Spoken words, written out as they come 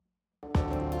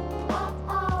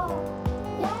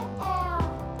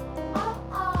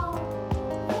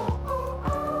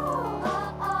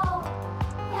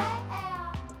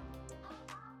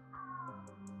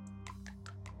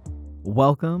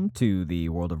Welcome to the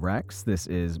World of Rex. This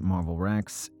is Marvel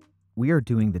Rex. We are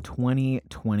doing the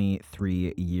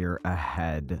 2023 Year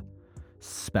Ahead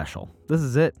special. This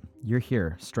is it. You're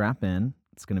here. Strap in.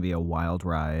 It's going to be a wild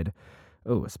ride.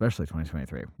 Oh, especially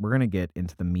 2023. We're going to get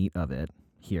into the meat of it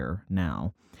here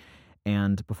now.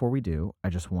 And before we do, I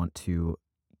just want to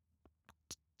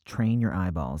train your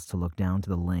eyeballs to look down to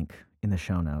the link in the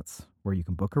show notes where you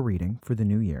can book a reading for the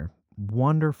new year.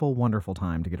 Wonderful, wonderful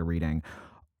time to get a reading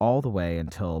all the way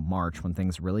until March when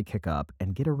things really kick up,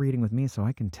 and get a reading with me so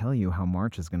I can tell you how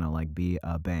March is going to be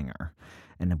a banger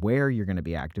and where you're going to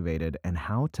be activated and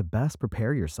how to best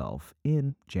prepare yourself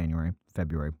in January,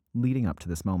 February, leading up to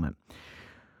this moment.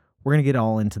 We're going to get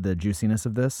all into the juiciness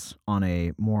of this on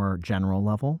a more general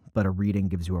level, but a reading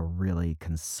gives you a really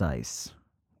concise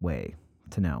way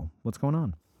to know what's going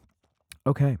on.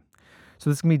 Okay. So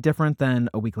this is going to be different than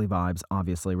a weekly vibes.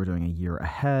 Obviously, we're doing a year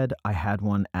ahead. I had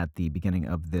one at the beginning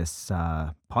of this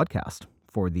podcast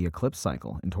for the eclipse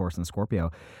cycle in Taurus and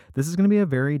Scorpio. This is going to be a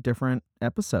very different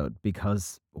episode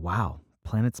because, wow,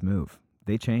 planets move.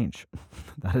 They change.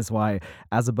 That is why,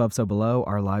 as above, so below,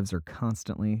 our lives are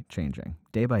constantly changing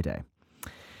day by day.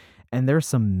 And there's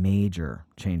some major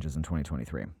changes in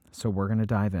 2023. So we're going to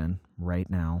dive in right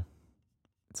now.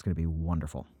 It's going to be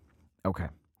wonderful. Okay.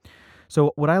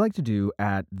 So what I like to do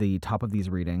at the top of these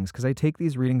readings, because I take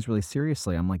these readings really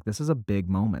seriously, I'm like, this is a big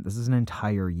moment. This is an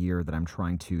entire year that I'm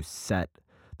trying to set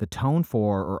the tone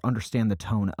for, or understand the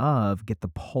tone of, get the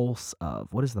pulse of.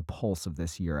 What is the pulse of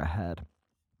this year ahead?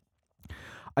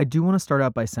 I do want to start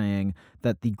out by saying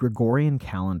that the Gregorian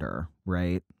calendar,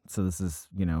 right? So this is,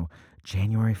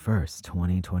 January 1st,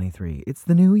 2023. It's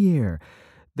the new year.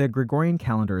 The Gregorian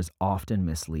calendar is often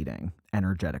misleading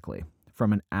energetically.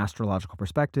 From an astrological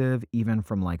perspective, even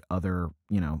from other,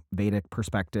 Vedic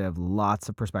perspective, lots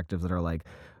of perspectives that are like,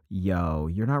 yo,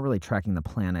 you're not really tracking the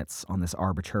planets on this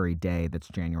arbitrary day that's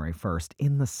January 1st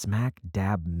in the smack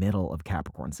dab middle of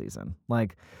Capricorn season.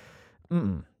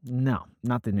 No,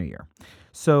 not the new year.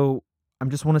 So I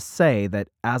just want to say that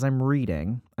as I'm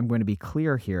reading, I'm going to be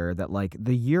clear here that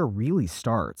the year really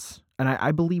starts. And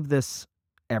I believe this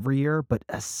every year, but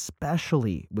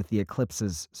especially with the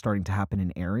eclipses starting to happen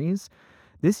in Aries,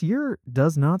 this year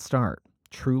does not start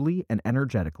truly and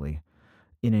energetically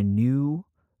in a new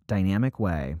dynamic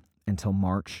way until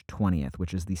March 20th,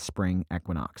 which is the spring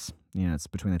equinox. It's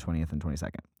between the 20th and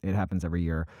 22nd. It happens every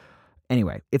year.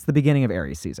 Anyway, it's the beginning of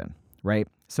Aries season, right?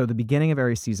 So the beginning of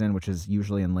Aries season, which is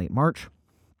usually in late March,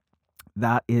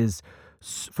 that is,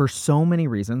 for so many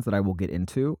reasons that I will get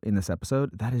into in this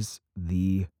episode, that is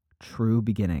the true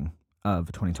beginning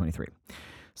of 2023.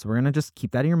 So we're going to just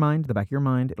keep that in your mind, the back of your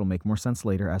mind. It'll make more sense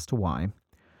later as to why.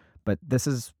 But this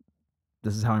is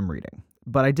how I'm reading.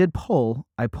 But I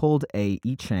pulled a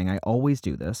I Ching. I always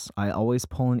do this. I always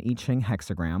pull an I Ching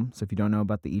hexagram. So if you don't know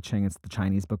about the I Ching, it's the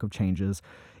Chinese Book of Changes.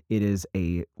 It is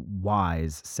a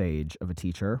wise sage of a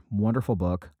teacher. Wonderful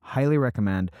book. Highly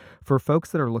recommend for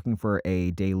folks that are looking for a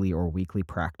daily or weekly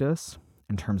practice.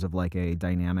 In terms of a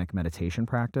dynamic meditation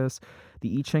practice,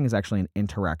 the I Ching is actually an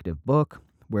interactive book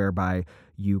whereby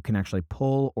you can actually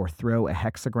pull or throw a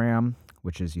hexagram,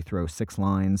 which is you throw 6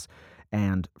 lines,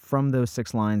 and from those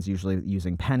 6 lines, usually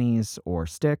using pennies or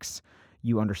sticks,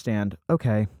 you understand,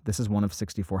 okay, this is one of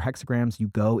 64 hexagrams. You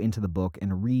go into the book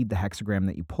and read the hexagram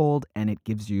that you pulled, and it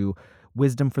gives you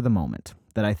wisdom for the moment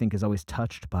that I think is always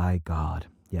touched by God.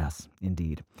 Yes,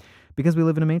 indeed. Because we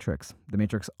live in a matrix. The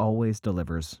matrix always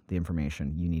delivers the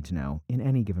information you need to know in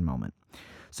any given moment.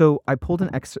 So I pulled an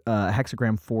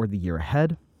hexagram for the year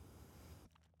ahead.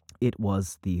 It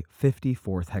was the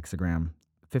 54th hexagram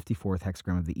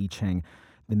of the I Ching,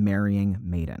 the Marrying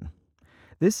Maiden.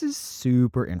 This is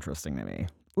super interesting to me.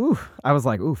 I was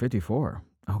like, 54.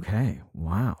 Okay,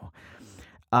 wow.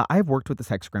 I've worked with this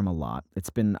hexagram a lot.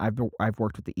 I've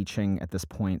worked with the I Ching at this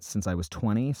point since I was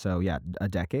 20. So yeah, a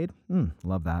decade.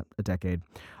 Love that. A decade.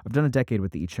 I've done a decade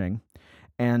with the I Ching.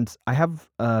 And I have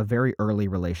a very early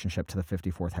relationship to the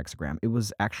 54th hexagram. It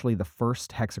was actually the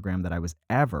first hexagram that I was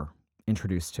ever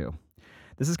introduced to.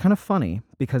 This is kind of funny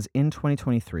because in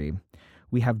 2023,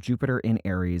 we have Jupiter in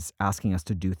Aries asking us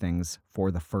to do things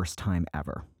for the first time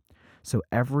ever. So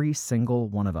every single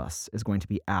one of us is going to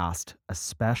be asked,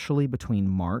 especially between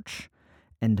March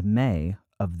and May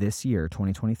of this year,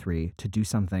 2023, to do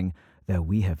something that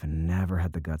we have never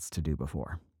had the guts to do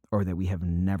before, or that we have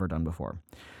never done before.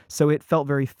 So it felt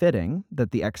very fitting that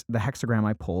the hexagram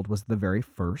I pulled was the very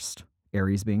first,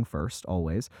 Aries being first,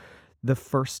 always, the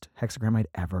first hexagram I'd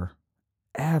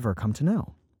ever come to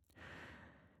know.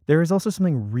 There is also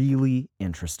something really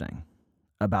interesting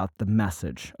about the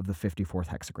message of the 54th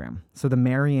hexagram. So the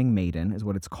Marrying Maiden is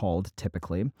what it's called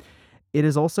typically. It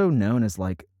is also known as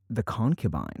like the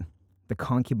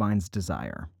concubine's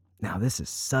desire. Now, it's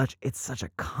such a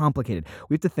complicated,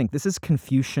 we have to think, this is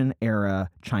Confucian era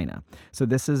China. So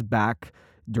this is back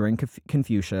during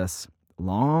Confucius,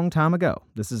 long time ago.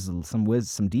 This is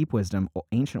some deep wisdom,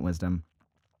 ancient wisdom.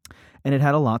 And it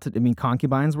had a lot to,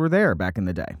 concubines were there back in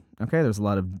the day. Okay, there's a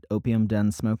lot of opium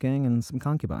den smoking and some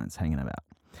concubines hanging about.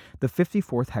 The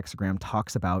 54th hexagram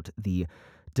talks about the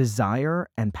desire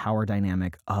and power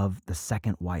dynamic of the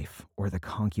second wife, or the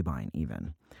concubine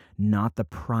even, not the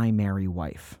primary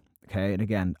wife. Okay, and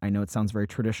again, I know it sounds very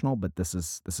traditional, but this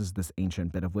is this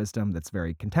ancient bit of wisdom that's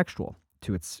very contextual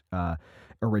to its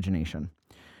origination.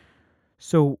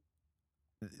 So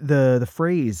the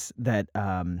phrase that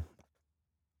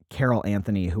Carol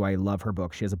Anthony, who I love her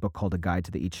book, she has a book called A Guide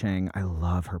to the I Ching. I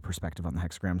love her perspective on the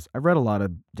hexagrams. I've read a lot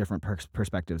of different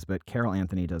perspectives, but Carol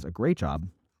Anthony does a great job.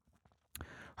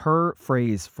 Her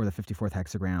phrase for the 54th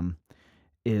hexagram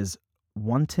is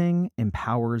wanting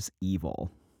empowers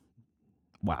evil.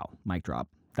 Wow, mic drop.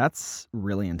 That's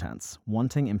really intense.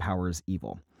 Wanting empowers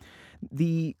evil.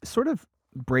 The sort of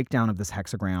breakdown of this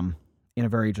hexagram in a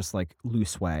very just like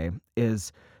loose way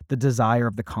is the desire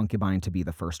of the concubine to be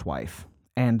the first wife,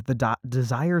 and the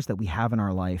desires that we have in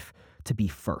our life to be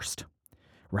first,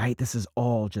 right? This is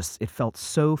all just, it felt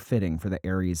so fitting for the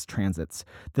Aries transits.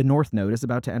 The North Node is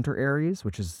about to enter Aries,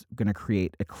 which is going to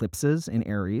create eclipses in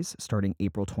Aries starting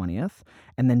April 20th.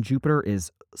 And then Jupiter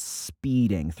is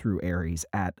speeding through Aries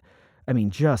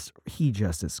he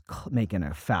just is making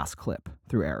a fast clip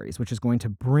through Aries, which is going to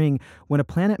bring, when a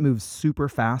planet moves super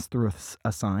fast through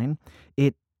a sign,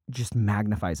 it just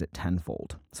magnifies it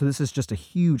tenfold. So this is just a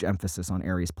huge emphasis on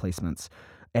Aries placements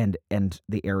and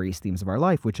the Aries themes of our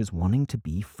life, which is wanting to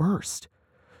be first.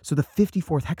 So the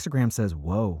 54th hexagram says,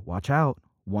 whoa, watch out.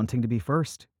 Wanting to be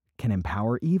first can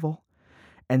empower evil.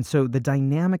 And so the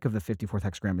dynamic of the 54th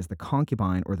hexagram is the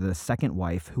concubine, or the second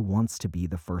wife, who wants to be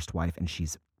the first wife, and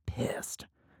she's pissed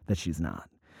that she's not.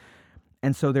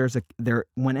 And so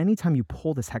anytime you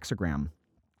pull this hexagram,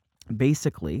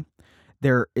 basically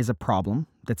there is a problem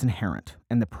that's inherent.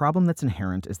 And the problem that's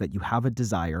inherent is that you have a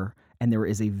desire, and there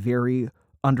is a very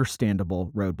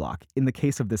understandable roadblock. In the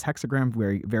case of this hexagram,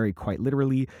 very, very quite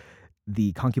literally,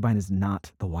 the concubine is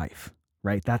not the wife,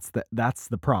 right? That's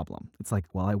the problem. It's like,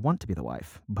 well, I want to be the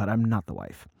wife, but I'm not the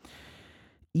wife.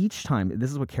 Each time,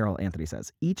 this is what Carol Anthony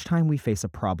says, each time we face a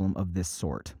problem of this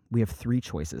sort, we have three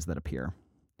choices that appear.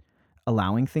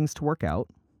 Allowing things to work out,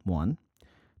 1.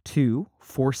 2,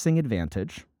 forcing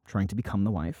advantage, trying to become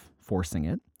the wife, forcing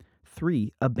it.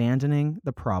 3, abandoning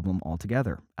the problem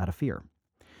altogether out of fear.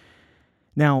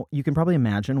 Now, you can probably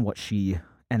imagine what she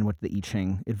and what the I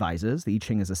Ching advises. The I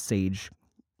Ching is a sage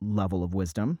level of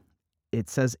wisdom. It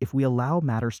says, if we allow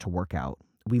matters to work out,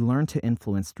 we learn to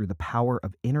influence through the power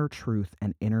of inner truth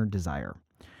and inner desire.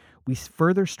 We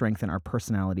further strengthen our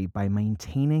personality by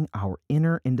maintaining our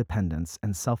inner independence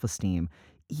and self-esteem,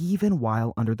 even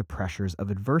while under the pressures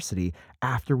of adversity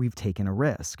after we've taken a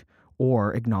risk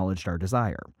or acknowledged our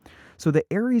desire. So the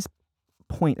Aries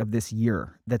point of this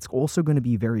year that's also going to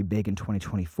be very big in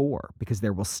 2024, because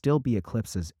there will still be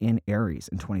eclipses in Aries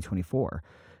in 2024.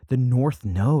 The North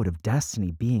Node of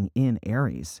destiny being in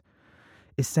Aries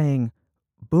is saying,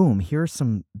 boom, here's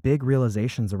some big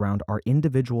realizations around our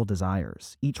individual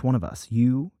desires. Each one of us,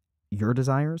 your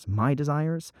desires, my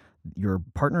desires, your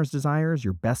partner's desires,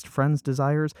 your best friend's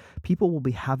desires. People will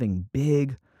be having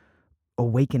big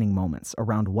awakening moments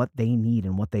around what they need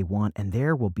and what they want. And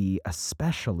there will be,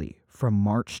 especially from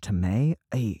March to May,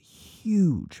 a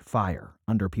huge fire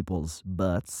under people's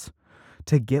butts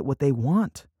to get what they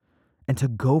want and to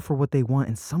go for what they want.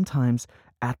 And sometimes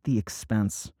at the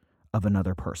expense of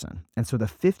another person. And so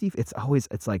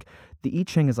it's like the I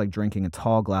Ching is like drinking a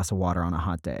tall glass of water on a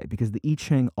hot day, because the I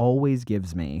Ching always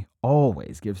gives me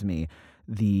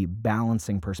the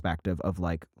balancing perspective of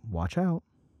like, watch out,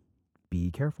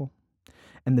 be careful.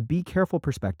 And the be careful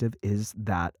perspective is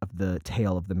that of the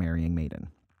tale of the marrying maiden.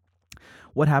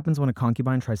 What happens when a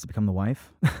concubine tries to become the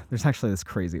wife? There's actually this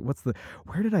crazy,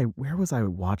 where was I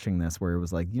watching this, where it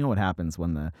was like, you know what happens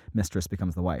when the mistress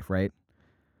becomes the wife, right?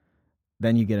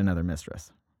 Then you get another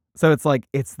mistress. So it's like,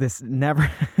 it's this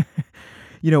never,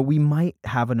 we might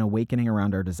have an awakening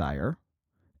around our desire,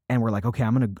 and we're like, okay,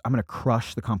 I'm going to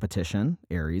crush the competition,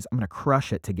 Aries. I'm going to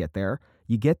crush it to get there.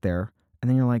 You get there, and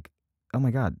then you're like, oh my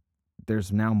God,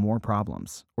 there's now more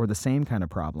problems, or the same kind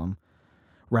of problem,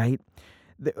 right?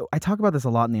 I talk about this a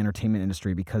lot in the entertainment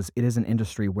industry, because it is an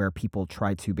industry where people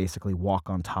try to basically walk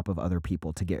on top of other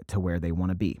people to get to where they want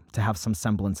to be, to have some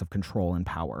semblance of control and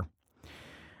power.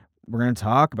 We're going to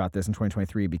talk about this in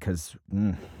 2023 because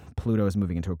Pluto is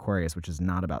moving into Aquarius, which is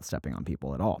not about stepping on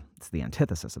people at all. It's the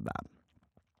antithesis of that.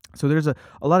 So there's a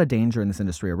lot of danger in this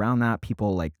industry around that.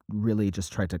 People like really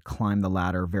just try to climb the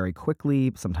ladder very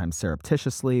quickly, sometimes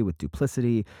surreptitiously with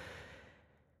duplicity.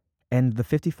 And the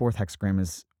 54th hexagram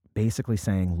is basically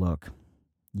saying, look,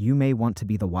 you may want to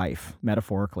be the wife,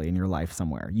 metaphorically, in your life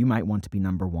somewhere. You might want to be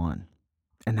number one.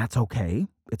 And that's okay.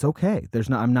 It's okay.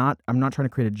 I'm not trying to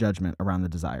create a judgment around the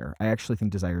desire. I actually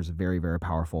think desire is very, very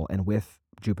powerful. And with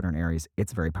Jupiter and Aries,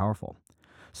 it's very powerful.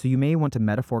 So you may want to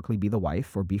metaphorically be the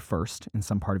wife or be first in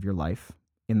some part of your life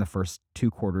in the first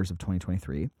 2 quarters of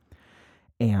 2023.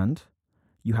 And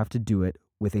you have to do it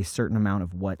with a certain amount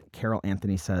of what Carol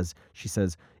Anthony says. She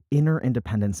says, inner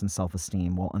independence and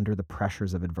self-esteem while under the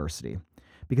pressures of adversity.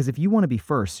 Because if you want to be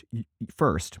first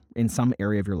in some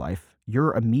area of your life,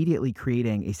 you're immediately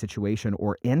creating a situation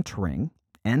or entering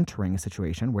a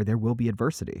situation where there will be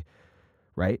adversity,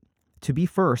 right? To be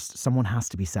first, someone has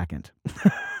to be second.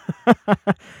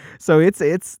 So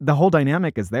it's the whole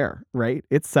dynamic is there, right?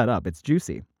 It's set up, it's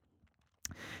juicy.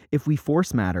 If we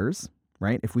force matters,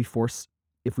 right? If we force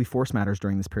matters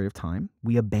during this period of time,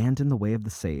 we abandon the way of the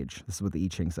sage. This is what the I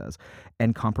Ching says,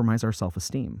 and compromise our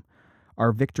self-esteem.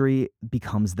 Our victory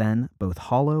becomes then both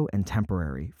hollow and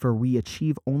temporary, for we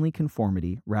achieve only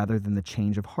conformity rather than the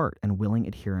change of heart and willing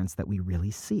adherence that we really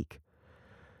seek.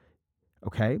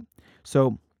 Okay?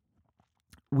 So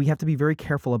we have to be very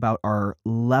careful about our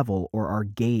level or our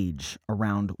gauge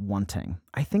around wanting.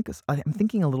 I'm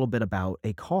thinking a little bit about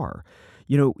a car.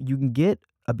 You can get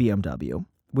a BMW,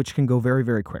 which can go very,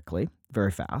 very quickly,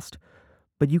 very fast,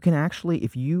 but you can actually,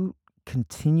 if you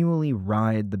continually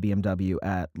ride the BMW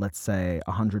at, let's say,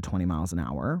 120 miles an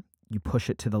hour, you push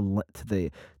it to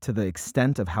the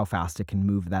extent of how fast it can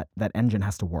move, that engine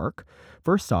has to work.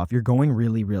 First off, you're going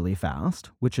really, really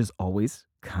fast, which is always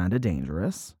kind of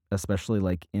dangerous, especially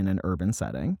like in an urban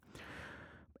setting.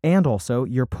 And also,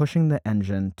 you're pushing the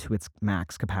engine to its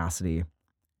max capacity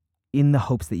in the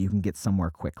hopes that you can get somewhere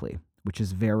quickly, which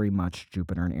is very much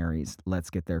Jupiter and Aries.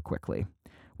 Let's get there quickly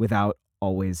without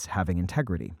always having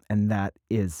integrity. And that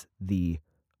is the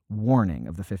warning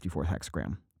of the 54th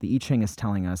hexagram. The I Ching is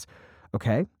telling us,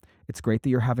 okay, it's great that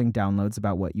you're having downloads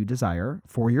about what you desire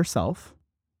for yourself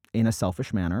in a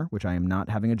selfish manner, which I am not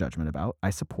having a judgment about. I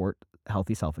support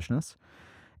healthy selfishness.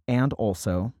 And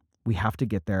also, we have to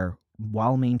get there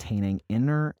while maintaining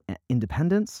inner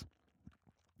independence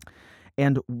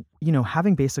and,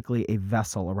 having basically a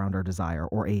vessel around our desire,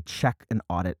 or a check and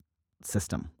audit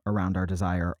system around our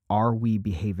desire. Are we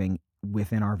behaving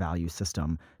within our value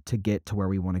system to get to where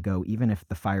we want to go, even if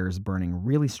the fire is burning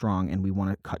really strong and we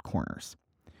want to cut corners?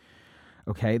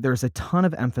 Okay, there's a ton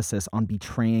of emphasis on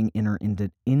betraying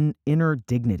inner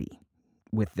dignity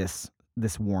with this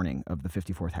warning of the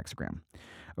 54th hexagram.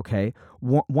 Okay,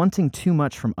 wanting too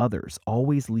much from others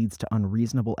always leads to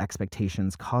unreasonable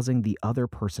expectations, causing the other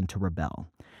person to rebel.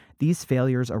 These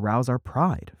failures arouse our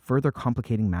pride, further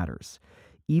complicating matters.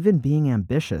 Even being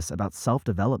ambitious about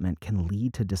self-development can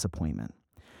lead to disappointment.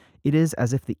 It is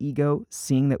as if the ego,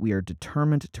 seeing that we are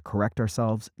determined to correct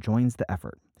ourselves, joins the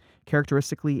effort.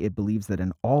 Characteristically, it believes that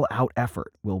an all-out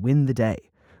effort will win the day.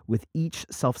 With each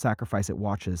self-sacrifice, it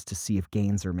watches to see if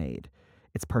gains are made.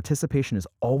 Its participation is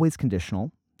always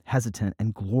conditional, hesitant,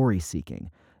 and glory-seeking.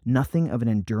 Nothing of an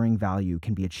enduring value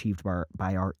can be achieved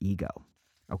by our ego.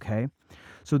 Okay?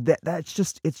 So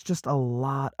it's just a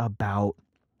lot about,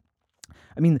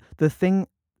 the thing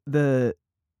that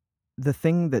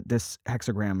this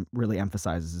hexagram really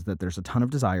emphasizes is that there's a ton of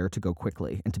desire to go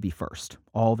quickly and to be first,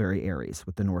 all very Aries,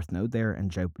 with the North Node there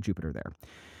and Jupiter there.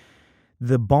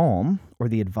 The balm, or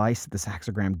the advice that this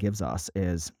hexagram gives us,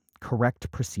 is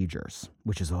correct procedures,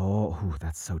 which is,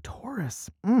 that's so Taurus.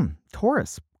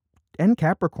 Taurus and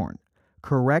Capricorn.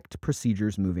 Correct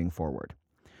procedures moving forward.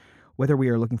 Whether we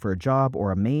are looking for a job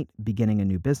or a mate, beginning a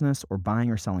new business, or buying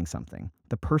or selling something,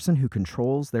 the person who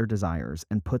controls their desires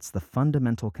and puts the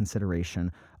fundamental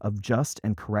consideration of just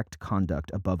and correct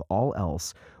conduct above all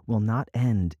else will not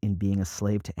end in being a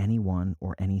slave to anyone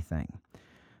or anything.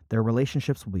 Their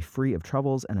relationships will be free of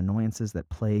troubles and annoyances that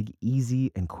plague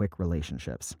easy and quick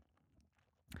relationships.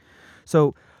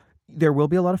 So there will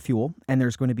be a lot of fuel, and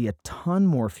there's going to be a ton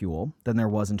more fuel than there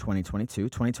was in 2022.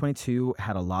 2022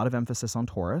 had a lot of emphasis on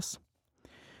Taurus,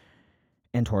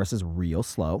 and Taurus is real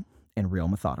slow and real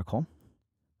methodical.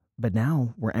 But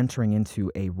now we're entering into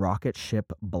a rocket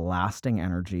ship blasting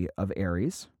energy of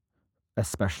Aries,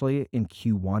 especially in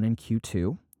Q1 and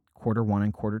Q2, quarter 1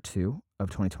 and quarter 2 of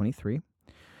 2023.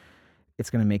 It's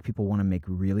going to make people want to make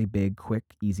really big, quick,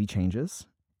 easy changes.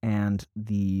 And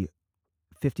the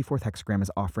 54th hexagram is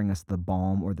offering us the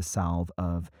balm or the salve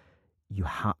of,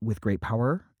 with great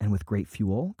power and with great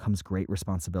fuel comes great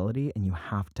responsibility, and you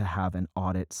have to have an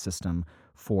audit system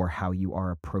for how you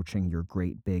are approaching your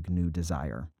great big new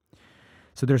desire.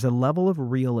 So there's a level of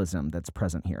realism that's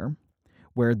present here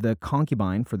where the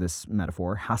concubine, for this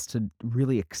metaphor, has to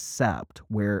really accept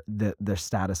where the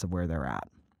status of where they're at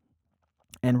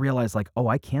and realize like, oh,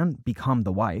 I can become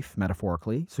the wife,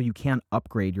 metaphorically. So you can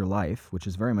upgrade your life, which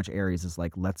is very much Aries is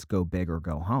like, let's go big or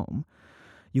go home.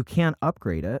 You can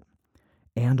upgrade it.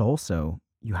 And also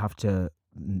you have to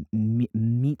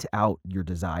mete out your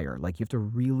desire. Like you have to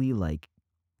really like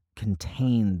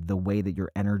contain the way that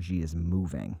your energy is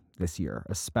moving this year,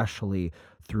 especially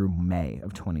through May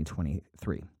of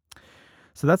 2023.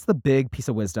 So that's the big piece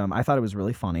of wisdom. I thought it was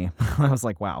really funny. I was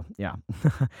like, wow, yeah.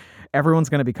 Everyone's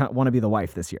going to want to be the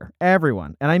wife this year.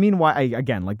 Everyone. And I mean,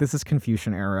 again, like this is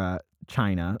Confucian era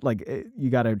China. Like you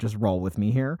got to just roll with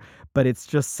me here. But it's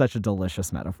just such a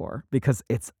delicious metaphor because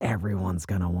it's everyone's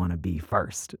going to want to be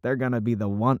first. They're going to be the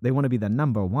one. They want to be the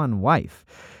number one wife,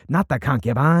 not the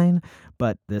concubine.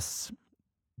 But this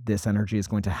energy is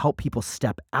going to help people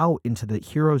step out into the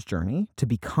hero's journey to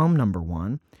become number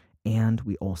one. And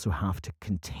we also have to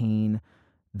contain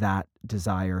that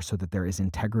desire so that there is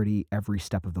integrity every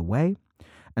step of the way.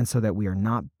 And so that we are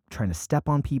not trying to step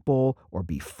on people or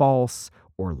be false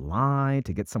or lie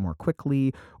to get somewhere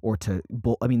quickly or to,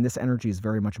 this energy is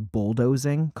very much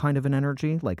bulldozing kind of an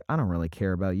energy. Like, I don't really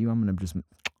care about you. I'm going to just,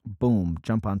 boom,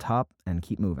 jump on top and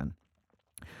keep moving.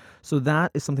 So that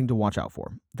is something to watch out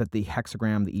for, that the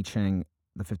hexagram, the I Ching,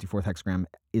 the 54th hexagram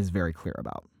is very clear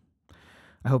about.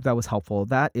 I hope that was helpful.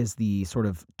 That is the sort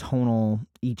of tonal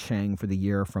I Ching for the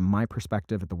year from my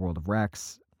perspective at the World of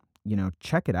Rex.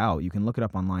 Check it out. You can look it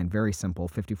up online. Very simple,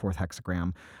 54th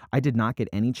hexagram. I did not get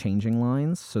any changing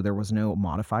lines, so there was no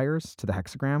modifiers to the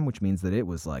hexagram, which means that it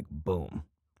was like, boom,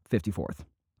 54th.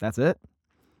 That's it.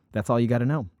 That's all you got to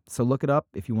know. So look it up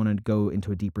if you want to go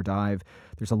into a deeper dive.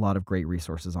 There's a lot of great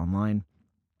resources online.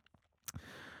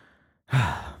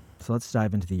 So let's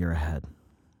dive into the year ahead.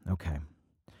 Okay.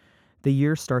 The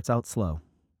year starts out slow.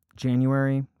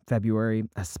 January, February,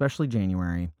 especially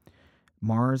January,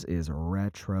 Mars is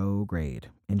retrograde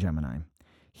in Gemini.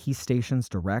 He stations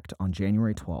direct on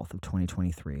January 12th of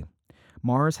 2023.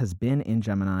 Mars has been in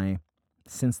Gemini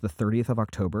since the 30th of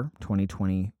October,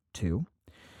 2022,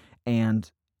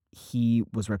 and he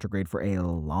was retrograde for a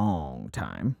long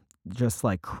time, just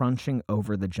like crunching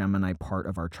over the Gemini part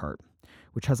of our chart,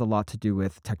 which has a lot to do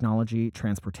with technology,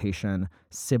 transportation,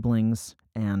 siblings,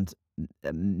 and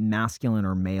masculine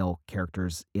or male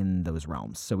characters in those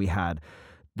realms. So we had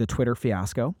the Twitter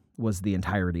fiasco was the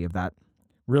entirety of that,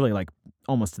 really like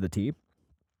almost to the T.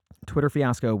 Twitter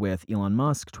fiasco with Elon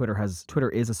Musk. Twitter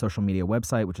is a social media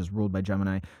website which is ruled by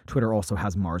Gemini. Twitter also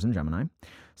has Mars in Gemini.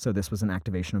 So this was an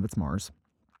activation of its Mars.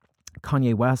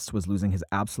 Kanye West was losing his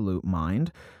absolute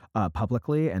mind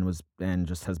publicly and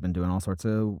just has been doing all sorts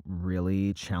of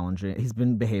really challenging. He's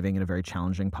been behaving in a very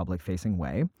challenging public-facing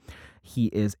way. He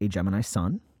is a Gemini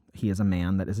sun. He is a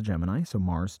man that is a Gemini. So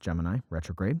Mars, Gemini,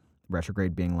 retrograde.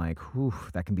 Retrograde being like, whew,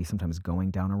 that can be sometimes going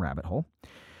down a rabbit hole.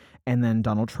 And then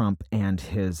Donald Trump and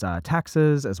his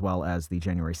taxes, as well as the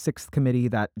January 6th committee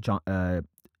that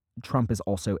Trump is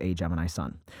also a Gemini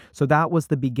sun. So that was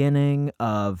the beginning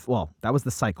of, that was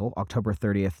the cycle, October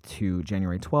 30th to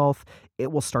January 12th.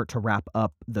 It will start to wrap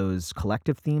up those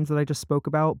collective themes that I just spoke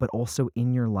about, but also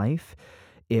in your life,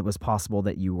 it was possible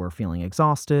that you were feeling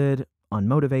exhausted,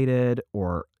 unmotivated,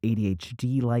 or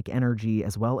ADHD-like energy,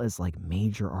 as well as like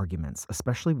major arguments,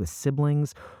 especially with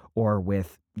siblings or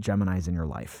with Geminis in your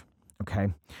life,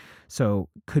 okay? So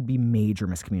could be major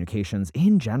miscommunications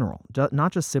in general,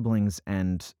 not just siblings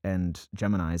and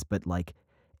Geminis, but like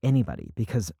anybody,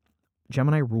 because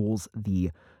Gemini rules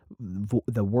the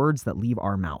words that leave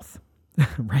our mouth,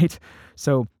 right?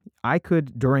 So I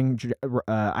could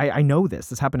I know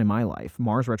this happened in my life.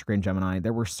 Mars retrograde in Gemini.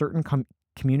 There were certain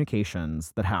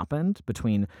communications that happened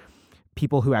between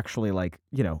people who actually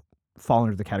fall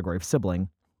under the category of sibling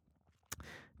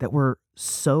that were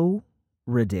so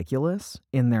ridiculous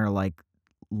in their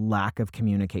lack of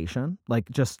communication.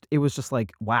 It was just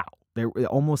like, wow,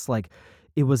 almost like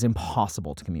it was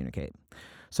impossible to communicate.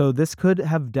 So this could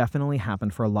have definitely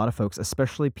happened for a lot of folks,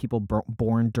 especially people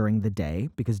born during the day,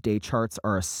 because day charts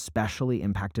are especially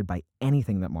impacted by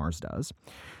anything that Mars does.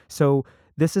 So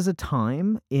this is a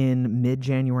time in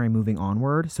mid-January moving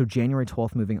onward, so January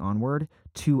 12th moving onward,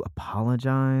 to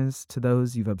apologize to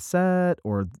those you've upset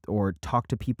or talk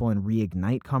to people and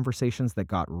reignite conversations that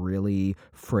got really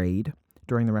frayed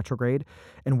during the retrograde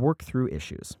and work through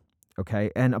issues,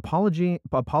 okay? And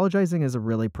apologizing is a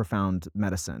really profound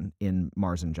medicine in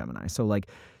Mars and Gemini. So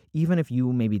even if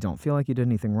you maybe don't feel like you did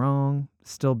anything wrong,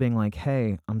 still being like,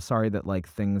 hey, I'm sorry that like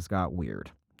things got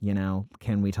weird.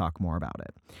 Can we talk more about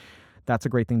it? That's a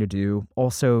great thing to do.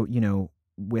 Also,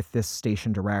 with this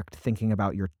Station Direct, thinking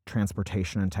about your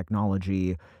transportation and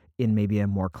technology in maybe a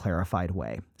more clarified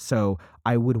way. So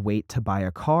I would wait to buy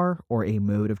a car or a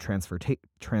mode of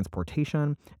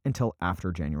transportation until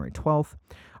after January 12th.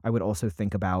 I would also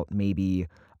think about maybe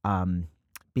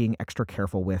being extra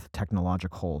careful with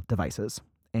technological devices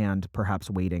and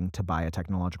perhaps waiting to buy a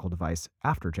technological device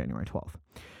after January 12th.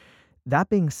 That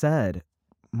being said,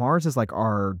 Mars is like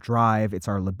our drive, it's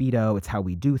our libido, it's how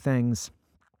we do things.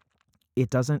 He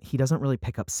doesn't really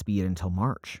pick up speed until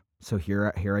March. So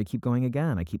here I keep going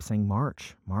again. I keep saying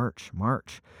March.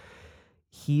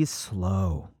 He's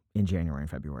slow in January and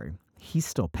February. He's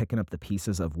still picking up the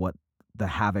pieces of what the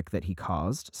havoc that he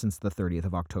caused since the 30th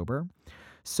of October.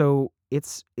 So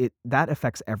that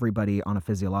affects everybody on a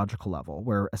physiological level,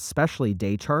 where especially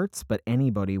day charts, but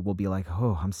anybody will be like,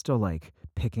 oh, I'm still like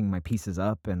picking my pieces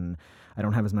up and I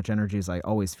don't have as much energy as I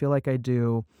always feel like I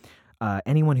do.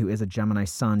 Anyone who is a Gemini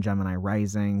sun, Gemini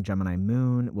rising, Gemini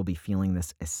moon will be feeling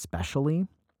this especially,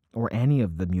 or any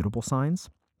of the mutable signs.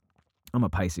 I'm a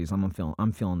Pisces.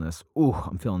 I'm feeling this. Ooh,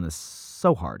 I'm feeling this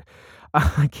so hard.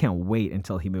 I can't wait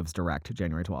until he moves direct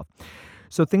January 12th.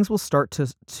 So things will start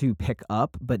to pick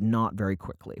up, but not very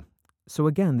quickly. So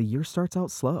again, the year starts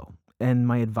out slow. And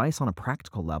my advice on a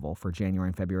practical level for January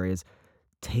and February is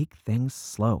take things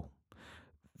slow.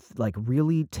 Like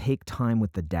really take time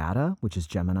with the data, which is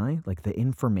Gemini, like the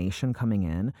information coming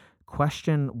in.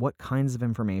 Question what kinds of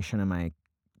information am I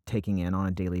taking in on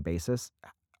a daily basis?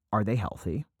 Are they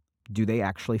healthy? Do they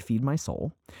actually feed my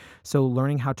soul? So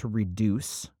learning how to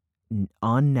reduce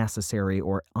unnecessary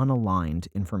or unaligned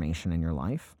information in your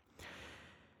life.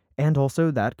 And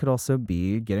also that could also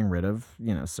be getting rid of,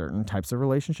 certain types of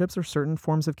relationships or certain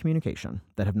forms of communication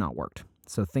that have not worked.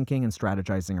 So thinking and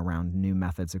strategizing around new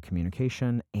methods of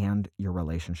communication and your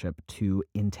relationship to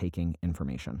intaking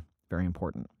information. Very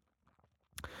important.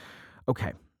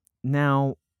 Okay.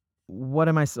 Now,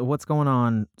 what's going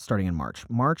on starting in March?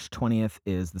 March 20th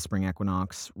is the spring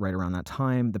equinox. Right around that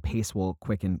time, the pace will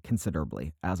quicken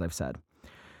considerably, as I've said.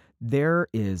 There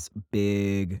is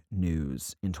big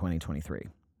news in 2023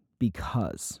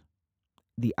 because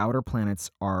the outer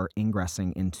planets are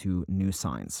ingressing into new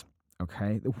signs.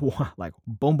 Okay, like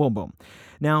boom, boom, boom.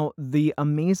 Now, the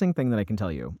amazing thing that I can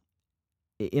tell you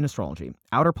in astrology,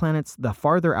 outer planets, the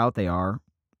farther out they are,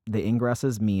 the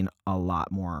ingresses mean a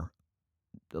lot more,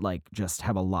 like just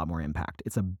have a lot more impact.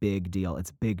 It's a big deal.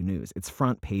 It's big news. It's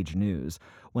front page news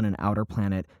when an outer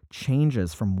planet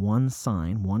changes from one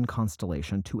sign, one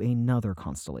constellation to another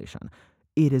constellation.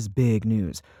 It is big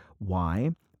news.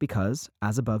 Why? Because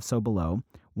as above, so below,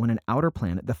 when an outer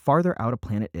planet, the farther out a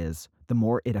planet is, the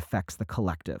more it affects the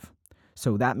collective.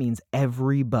 So that means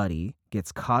everybody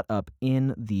gets caught up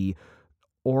in the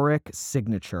auric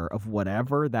signature of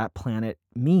whatever that planet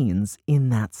means in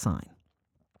that sign.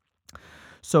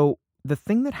 So the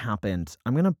thing that happened,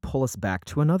 I'm going to pull us back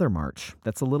to another March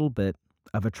that's a little bit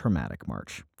of a traumatic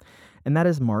March, and that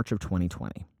is March of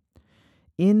 2020.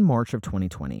 In March of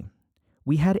 2020,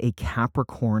 we had a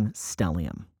Capricorn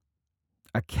stellium.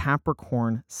 A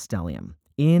Capricorn stellium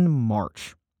in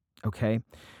March. Okay.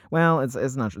 Well,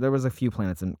 it's not true. There was a few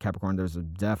planets in Capricorn. There's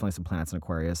definitely some planets in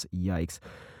Aquarius. Yikes.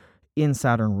 In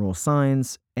Saturn rule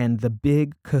signs. And the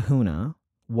big kahuna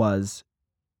was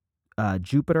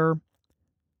Jupiter,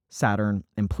 Saturn,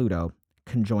 and Pluto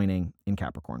conjoining in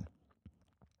Capricorn.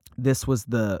 This was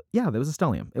there was a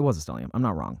stellium. It was a stellium. I'm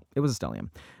not wrong. It was a stellium.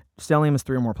 Stellium is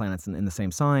 3 or more planets in the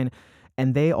same sign.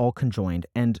 And they all conjoined.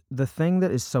 And the thing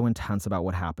that is so intense about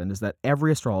what happened is that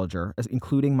every astrologer,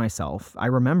 including myself, I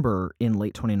remember in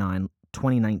late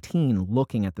 2019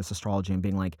 looking at this astrology and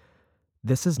being like,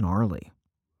 this is gnarly.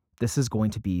 This is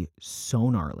going to be so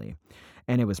gnarly.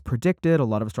 And it was predicted. A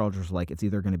lot of astrologers were like, it's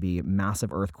either going to be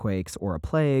massive earthquakes or a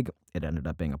plague. It ended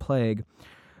up being a plague.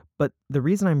 But the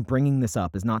reason I'm bringing this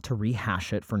up is not to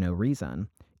rehash it for no reason.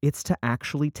 It's to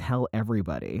actually tell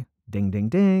everybody, ding, ding,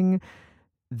 ding,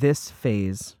 this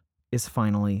phase is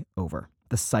finally over.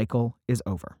 The cycle is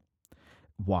over.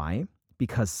 Why?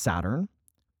 Because Saturn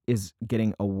is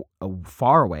getting a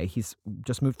far away. He's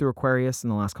just moved through Aquarius in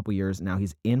the last couple of years. Now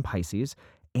he's in Pisces,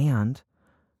 and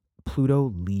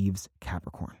Pluto leaves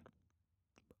Capricorn.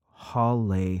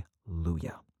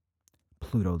 Hallelujah.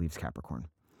 Pluto leaves Capricorn.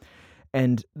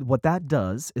 And what that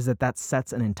does is that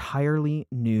sets an entirely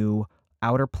new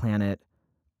outer planet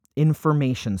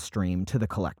information stream to the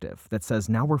collective that says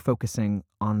now we're focusing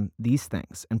on these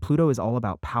things. And Pluto is all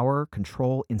about power,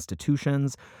 control,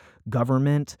 institutions,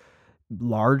 government,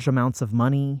 large amounts of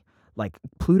money. Like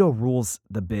Pluto rules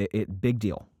the big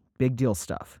deal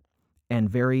stuff, and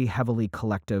very heavily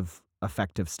collective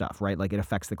affective stuff, right? Like it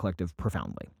affects the collective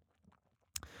profoundly.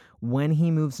 When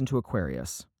he moves into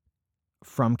Aquarius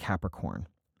from Capricorn,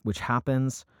 which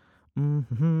happens,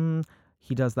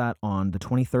 he does that on the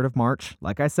 23rd of March.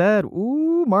 Like I said,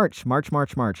 March,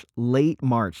 late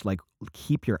March. Like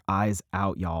keep your eyes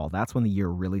out, y'all. That's when the year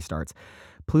really starts.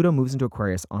 Pluto moves into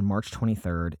Aquarius on March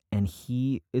 23rd, and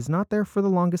he is not there for the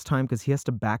longest time because he has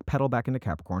to backpedal back into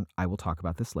Capricorn. I will talk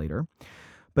about this later.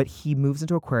 But he moves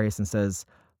into Aquarius and says,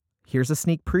 here's a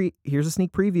sneak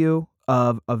preview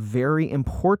of a very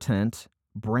important,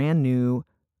 brand new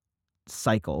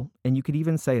cycle. And you could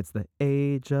even say it's the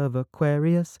age of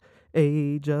Aquarius.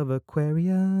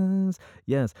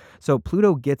 Yes. So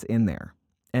Pluto gets in there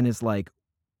and is like,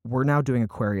 we're now doing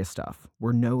Aquarius stuff.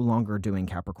 We're no longer doing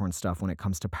Capricorn stuff when it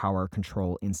comes to power,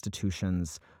 control,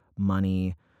 institutions,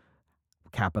 money,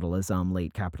 capitalism,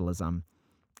 late capitalism.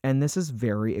 And this is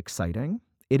very exciting.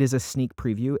 It is a sneak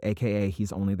preview, aka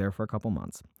he's only there for a couple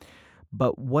months.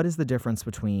 But what is the difference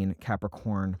between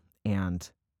Capricorn and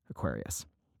Aquarius?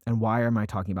 And why am I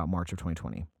talking about March of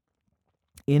 2020?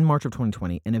 In March of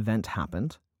 2020, an event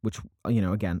happened, which,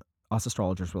 again, us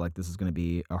astrologers were like, this is going to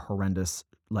be a horrendous,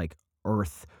 like,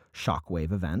 Earth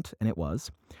shockwave event, and it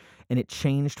was. And it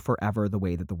changed forever the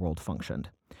way that the world functioned.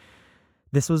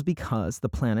 This was because the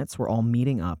planets were all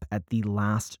meeting up at the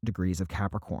last degrees of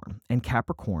Capricorn. And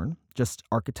Capricorn, just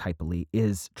archetypally,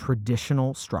 is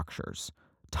traditional structures,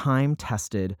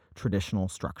 time-tested traditional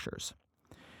structures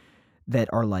that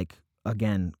are like,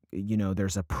 again,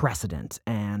 there's a precedent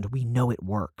and we know it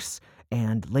works.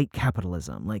 And late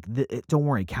capitalism, like, don't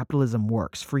worry, capitalism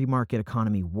works. Free market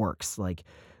economy works. Like,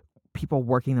 people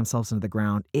working themselves into the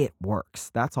ground, it works.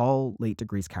 That's all late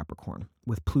degrees Capricorn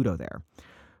with Pluto there.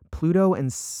 Pluto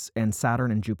and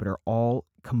Saturn and Jupiter all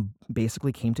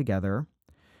basically came together,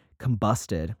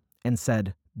 combusted, and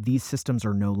said, these systems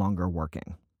are no longer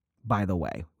working. By the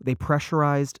way, they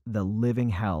pressurized the living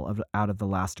hell out of the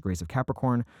last degrees of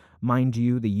Capricorn. Mind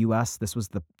you, the U.S., this was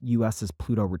the U.S.'s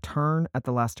Pluto return at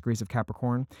the last degrees of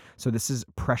Capricorn. So this is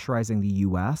pressurizing the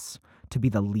U.S. to be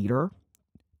the leader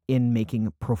in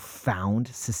making profound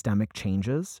systemic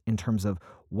changes in terms of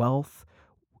wealth,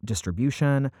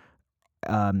 distribution,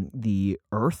 the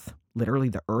earth, literally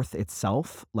the earth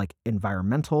itself, like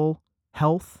environmental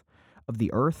health of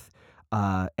the earth,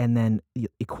 and then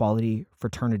equality,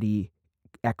 fraternity,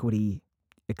 equity,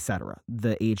 etc.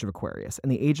 The age of Aquarius.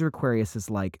 And the age of Aquarius is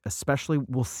like, especially,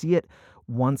 we'll see it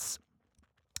once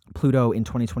Pluto in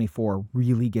 2024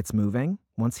 really gets moving.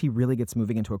 Once he really gets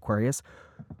moving into Aquarius,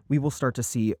 we will start to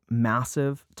see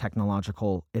massive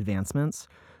technological advancements.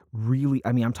 Really,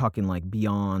 I mean, I'm talking like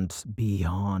beyond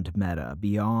meta,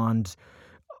 beyond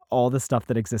all the stuff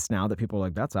that exists now that people are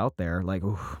like, that's out there. Like,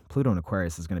 ooh, Pluto and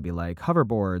Aquarius is going to be like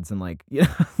hoverboards and like,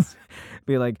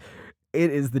 be like,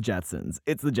 it is the Jetsons.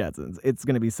 It's the Jetsons. It's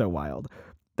going to be so wild.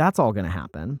 That's all going to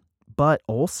happen. But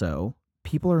also,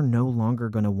 people are no longer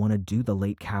going to want to do the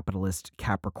late capitalist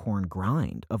Capricorn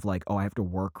grind of like, oh, I have to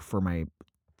work for my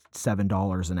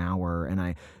 $7 an hour.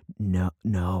 And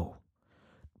no.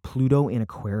 Pluto in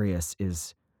Aquarius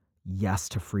is yes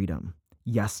to freedom,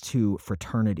 yes to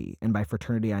fraternity. And by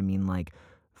fraternity, I mean like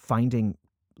finding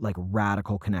like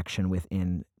radical connection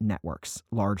within networks,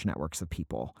 large networks of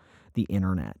people, the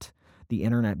internet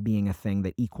being a thing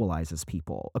that equalizes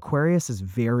people. Aquarius is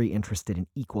very interested in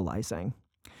equalizing,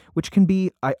 which can be,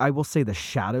 I will say, the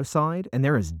shadow side, and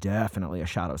there is definitely a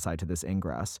shadow side to this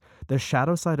ingress. The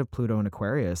shadow side of Pluto in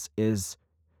Aquarius is,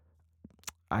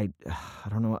 I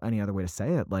don't know any other way to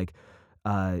say it, like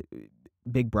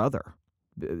Big Brother,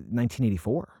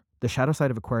 1984. The shadow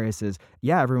side of Aquarius is,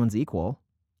 yeah, everyone's equal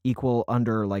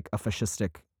under like a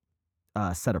fascistic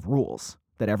set of rules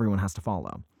that everyone has to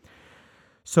follow.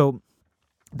 So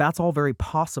that's all very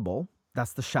possible.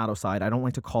 That's the shadow side. I don't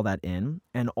like to call that in.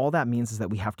 And all that means is that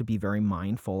we have to be very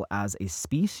mindful as a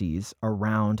species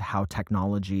around how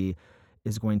technology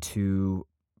is going to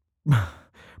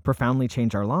profoundly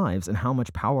change our lives and how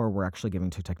much power we're actually giving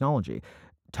to technology.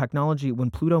 Technology,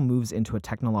 when Pluto moves into a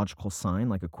technological sign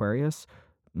like Aquarius,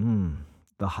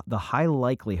 the high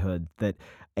likelihood that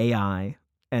AI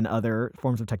and other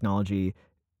forms of technology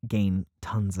gain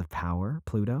tons of power,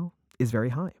 Pluto, is very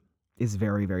high. Is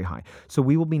very, very high. So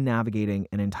we will be navigating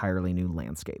an entirely new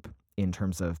landscape in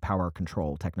terms of power,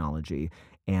 control, technology,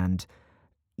 and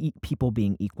people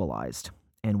being equalized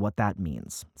and what that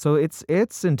means. So it's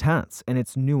intense and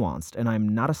it's nuanced. And I'm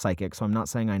not a psychic, so I'm not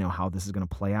saying I know how this is going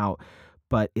to play out,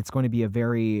 but it's going to be a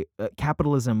very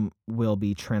capitalism will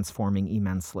be transforming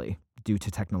immensely due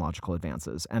to technological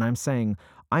advances. And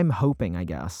I'm hoping, I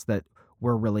guess, that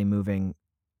we're really moving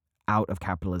out of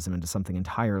capitalism into something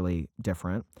entirely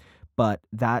different. But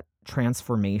that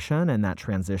transformation and that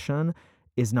transition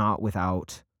is not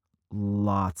without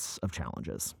lots of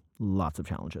challenges. Lots of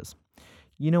challenges.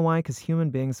 You know why? Because human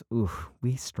beings,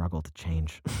 we struggle to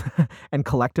change. And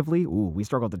collectively, we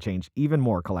struggle to change even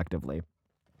more collectively.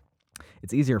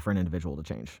 It's easier for an individual to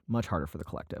change, much harder for the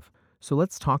collective. So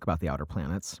let's talk about the outer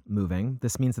planets moving.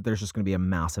 This means that there's just going to be a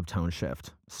massive tone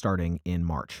shift starting in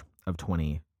March of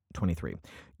 2023.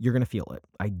 You're going to feel it.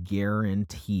 I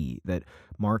guarantee that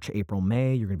March, April,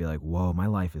 May, you're going to be like, whoa, my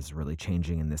life is really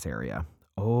changing in this area.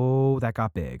 Oh, that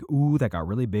got big. Ooh, that got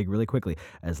really big really quickly.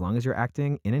 As long as you're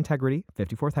acting in integrity,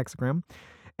 54th hexagram,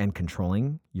 and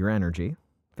controlling your energy,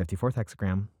 54th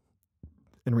hexagram,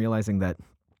 and realizing that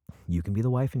you can be the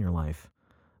wife in your life,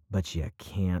 but you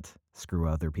can't screw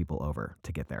other people over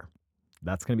to get there.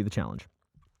 That's going to be the challenge.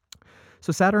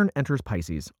 So Saturn enters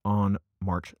Pisces on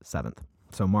March 7th.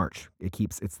 So March,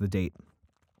 it's the date.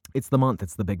 It's the month.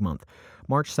 It's the big month.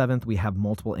 March 7th, we have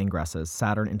multiple ingresses,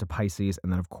 Saturn into Pisces, and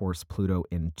then, of course, Pluto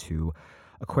into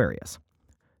Aquarius.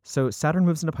 So Saturn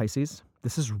moves into Pisces.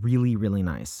 This is really, really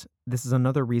nice. This is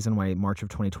another reason why March of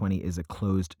 2020 is a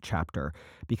closed chapter,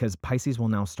 because Pisces will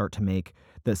now start to make,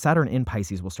 the Saturn in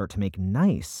Pisces will start to make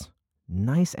nice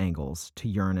angles to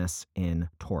Uranus in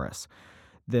Taurus.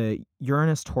 The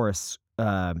Uranus-Taurus,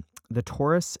 the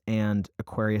Taurus and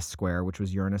Aquarius square, which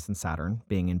was Uranus and Saturn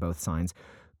being in both signs,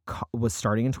 was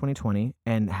starting in 2020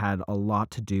 and had a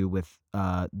lot to do with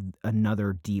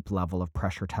another deep level of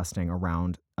pressure testing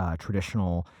around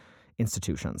traditional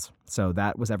institutions. So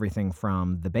that was everything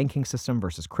from the banking system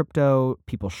versus crypto,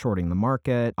 people shorting the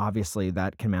market. Obviously,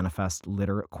 that can manifest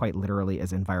quite literally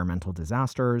as environmental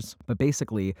disasters. But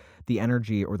basically, the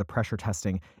energy or the pressure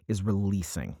testing is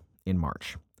releasing in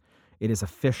March. It is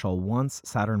official. Once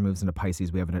Saturn moves into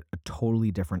Pisces, we have a totally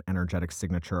different energetic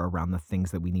signature around the things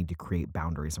that we need to create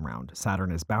boundaries around.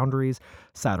 Saturn is boundaries.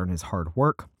 Saturn is hard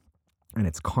work, and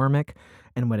it's karmic.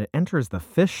 And when it enters the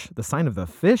sign of the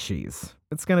fishies,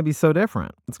 it's going to be so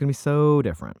different. It's going to be so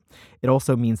different. It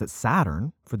also means that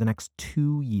Saturn, for the next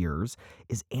 2 years,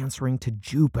 is answering to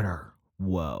Jupiter.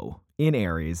 Whoa. In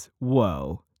Aries.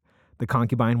 Whoa. The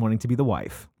concubine wanting to be the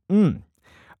wife.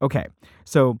 Okay.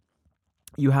 So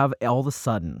you have all of a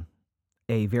sudden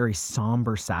a very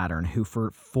somber Saturn who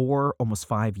for almost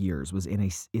 5 years was in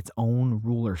its own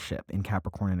rulership in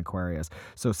Capricorn and Aquarius.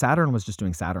 So Saturn was just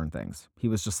doing Saturn things. He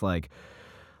was just like,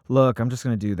 look, I'm just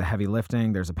going to do the heavy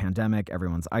lifting. There's a pandemic.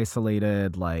 Everyone's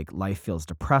isolated. Like, life feels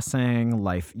depressing.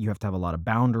 You have to have a lot of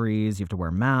boundaries. You have to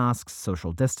wear masks,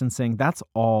 social distancing. That's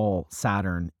all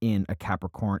Saturn in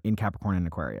Capricorn and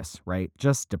Aquarius, right?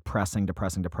 Just depressing the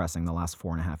last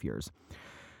 4.5 years.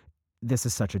 This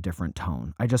is such a different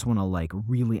tone. I just want to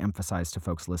really emphasize to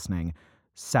folks listening,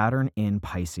 Saturn in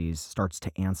Pisces starts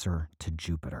to answer to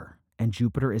Jupiter. And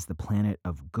Jupiter is the planet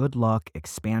of good luck,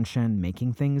 expansion,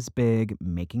 making things big,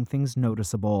 making things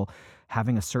noticeable,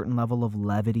 having a certain level of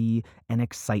levity and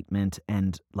excitement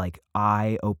and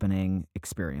eye-opening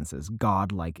experiences,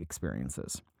 godlike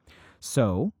experiences.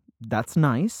 So that's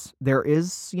nice. There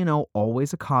is,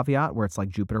 always a caveat where it's like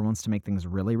Jupiter wants to make things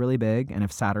really, really big. And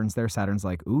if Saturn's there, Saturn's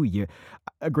like,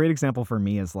 a great example for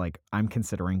me is I'm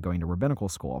considering going to rabbinical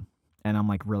school and I'm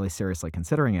really seriously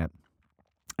considering it.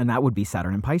 And that would be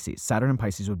Saturn in Pisces. Saturn in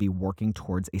Pisces would be working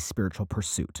towards a spiritual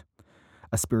pursuit,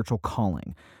 a spiritual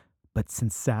calling. But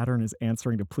since Saturn is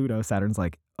answering to Pluto, Saturn's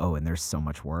like, and there's so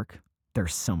much work.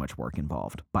 There's so much work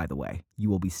involved, by the way. You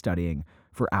will be studying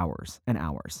for hours and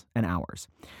hours and hours.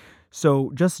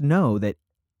 So just know that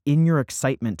in your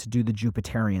excitement to do the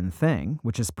Jupiterian thing,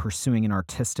 which is pursuing an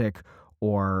artistic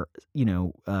or,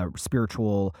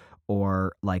 spiritual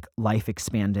or life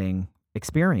expanding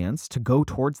experience, to go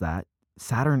towards that,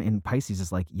 Saturn in Pisces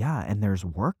is and there's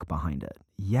work behind it.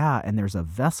 Yeah, and there's a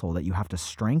vessel that you have to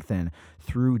strengthen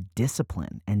through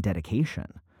discipline and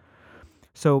dedication.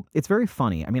 So it's very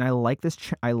funny. I mean, I like this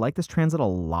transit a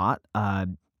lot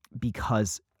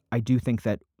because I do think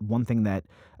that one thing that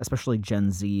especially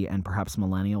Gen Z and perhaps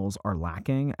millennials are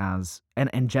lacking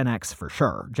and Gen X for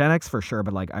sure,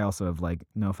 but I also have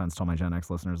no offense to all my Gen X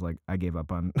listeners, I gave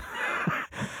up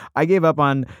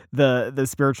on the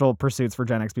spiritual pursuits for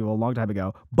Gen X people a long time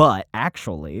ago. But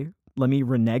actually, let me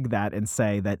renege that and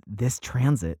say that this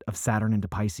transit of Saturn into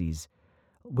Pisces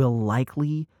will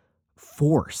likely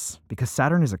force, because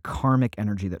Saturn is a karmic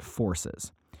energy that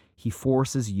forces. He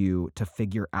forces you to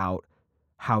figure out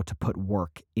how to put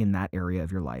work in that area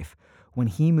of your life. When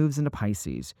he moves into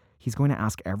Pisces, he's going to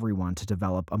ask everyone to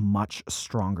develop a much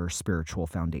stronger spiritual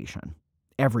foundation.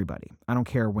 Everybody. I don't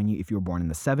care if you were born in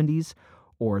the 70s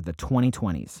or the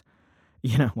 2020s.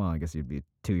 Well, I guess you'd be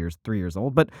 2 years, 3 years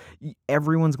old, but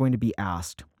everyone's going to be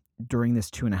asked during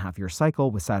this 2.5-year cycle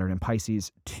with Saturn and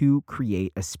Pisces to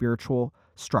create a spiritual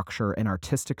structure, an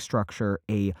artistic structure,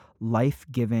 a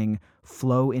life-giving,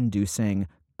 flow-inducing,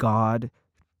 God-touching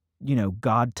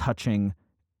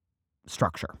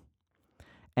structure.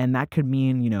 And that could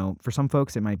mean, for some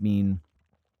folks, it might mean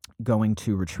going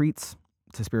to retreats,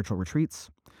 to spiritual retreats.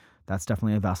 That's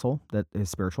definitely a vessel that is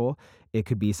spiritual. It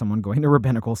could be someone going to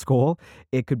rabbinical school.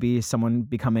 It could be someone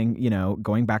becoming,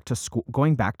 going back to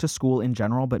school in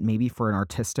general, but maybe for an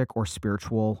artistic or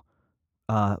spiritual,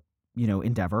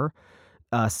 endeavor.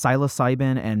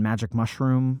 Psilocybin and magic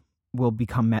mushroom will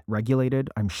become regulated,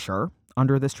 I'm sure,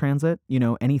 under this transit.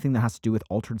 Anything that has to do with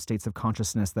altered states of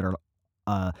consciousness that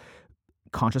are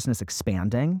consciousness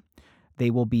expanding,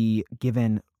 they will be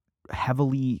given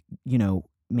heavily,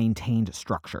 maintained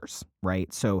structures,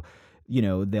 right? So,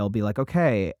 they'll be like,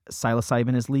 okay,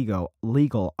 psilocybin is legal,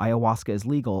 ayahuasca is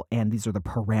legal, and these are the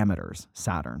parameters,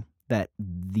 Saturn, that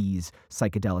these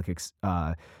psychedelic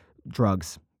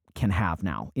drugs can have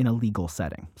now in a legal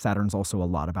setting. Saturn's also a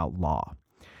lot about law.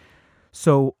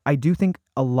 So I do think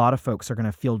a lot of folks are going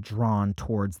to feel drawn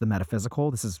towards the metaphysical.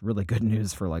 This is really good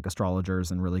news for like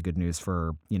astrologers and really good news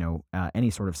for, any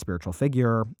sort of spiritual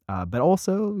figure. But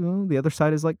also the other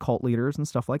side is like cult leaders and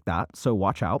stuff like that. So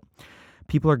watch out.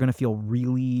 People are going to feel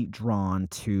really drawn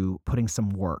to putting some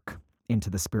work into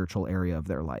the spiritual area of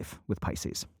their life with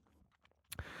Pisces.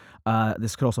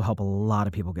 This could also help a lot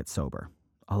of people get sober.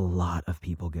 A lot of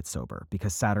people get sober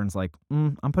because Saturn's like,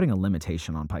 I'm putting a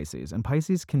limitation on Pisces. And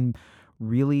Pisces can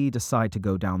really decide to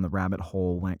go down the rabbit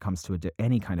hole when it comes to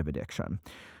any kind of addiction.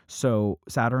 So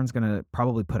Saturn's going to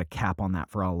probably put a cap on that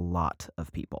for a lot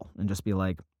of people and just be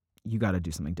like, you got to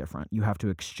do something different. You have to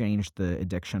exchange the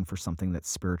addiction for something that's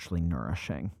spiritually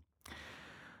nourishing.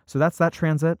 So that's that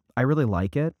transit. I really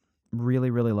like it. Really,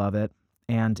 really love it.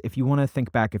 And if you want to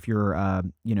think back, if you're,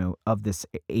 of this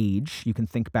age, you can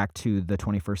think back to the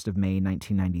 21st of May,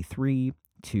 1993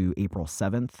 to April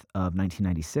 7th of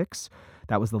 1996.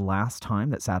 That was the last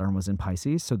time that Saturn was in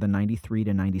Pisces. So the 93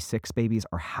 to 96 babies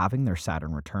are having their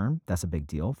Saturn return. That's a big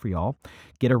deal for y'all.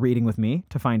 Get a reading with me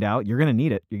to find out. You're going to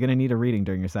need it. You're going to need a reading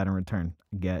during your Saturn return.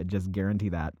 Just guarantee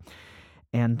that.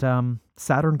 And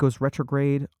Saturn goes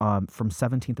retrograde from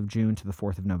 17th of June to the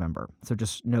 4th of November. So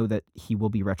just know that he will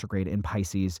be retrograde in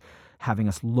Pisces, having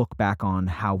us look back on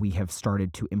how we have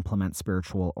started to implement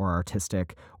spiritual or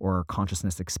artistic or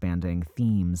consciousness expanding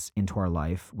themes into our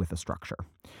life with a structure.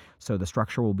 So the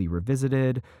structure will be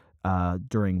revisited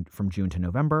from June to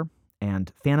November. And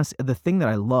fantasy, the thing that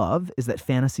I love is that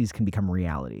fantasies can become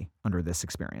reality under this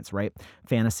experience, right?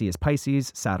 Fantasy is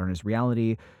Pisces, Saturn is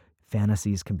reality.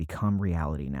 Fantasies can become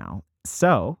reality now.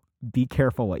 So be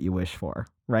careful what you wish for,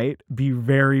 right? Be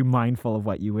very mindful of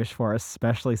what you wish for,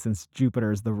 especially since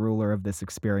Jupiter is the ruler of this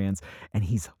experience and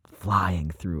he's flying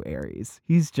through Aries.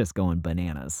 He's just going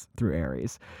bananas through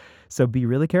Aries. So be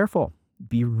really careful.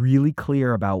 Be really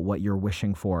clear about what you're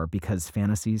wishing for because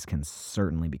fantasies can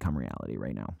certainly become reality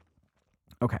right now.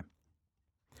 Okay.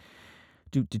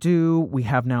 We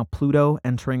have now Pluto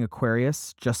entering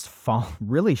Aquarius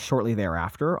really shortly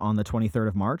thereafter on the 23rd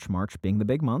of March being the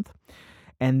big month.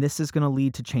 And this is going to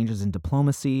lead to changes in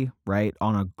diplomacy, right?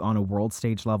 On a world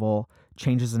stage level,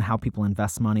 changes in how people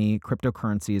invest money.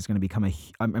 Cryptocurrency is going to become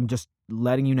I'm just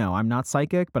letting you know, I'm not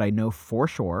psychic, but I know for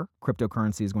sure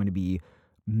cryptocurrency is going to be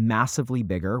massively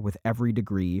bigger with every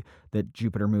degree that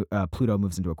Pluto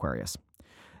moves into Aquarius.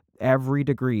 Every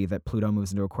degree that Pluto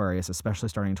moves into Aquarius, especially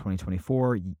starting in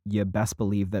 2024, you best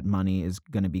believe that money is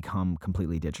going to become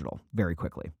completely digital very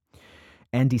quickly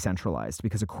and decentralized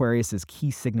because Aquarius's key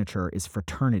signature is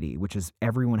fraternity, which is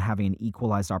everyone having an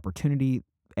equalized opportunity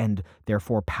and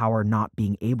therefore power not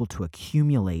being able to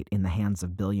accumulate in the hands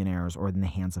of billionaires or in the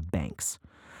hands of banks.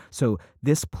 So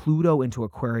this Pluto into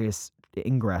Aquarius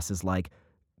ingress is like,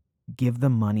 give the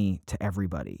money to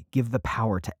everybody, give the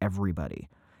power to everybody.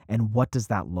 And what does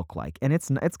that look like? And it's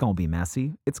going to be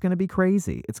messy. It's going to be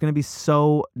crazy. It's going to be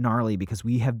so gnarly because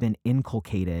we have been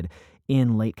inculcated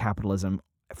in late capitalism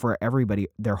for everybody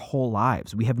their whole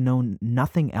lives. We have known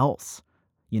nothing else,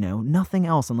 nothing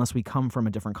else unless we come from a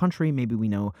different country. Maybe we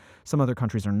know some other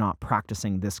countries are not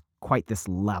practicing quite this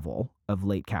level of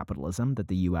late capitalism that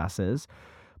the U.S. is.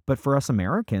 But for us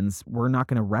Americans, we're not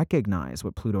going to recognize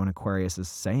what Pluto and Aquarius is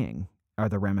saying are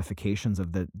the ramifications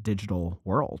of the digital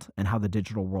world and how the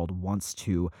digital world wants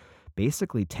to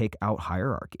basically take out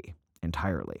hierarchy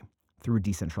entirely through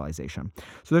decentralization.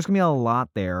 So there's going to be a lot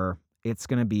there. It's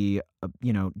going to be,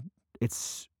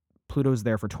 it's Pluto's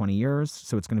there for 20 years,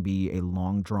 so it's going to be a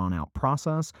long, drawn-out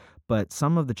process, but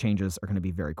some of the changes are going to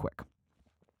be very quick.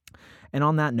 And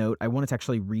on that note, I wanted to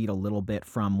actually read a little bit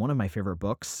from one of my favorite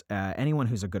books. Anyone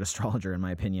who's a good astrologer, in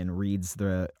my opinion, reads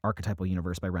The Archetypal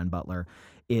Universe by Ren Butler.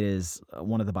 It is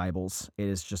one of the Bibles. It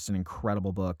is just an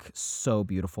incredible book, so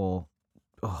beautiful.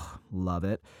 Oh, love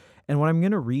it. And what I'm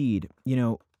going to read,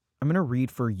 I'm going to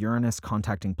read for Uranus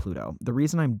contacting Pluto. The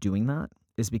reason I'm doing that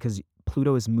is because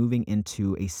Pluto is moving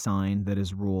into a sign that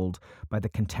is ruled by the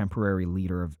contemporary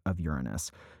leader of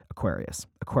Uranus, Aquarius.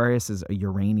 Aquarius is a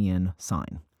Uranian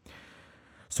sign.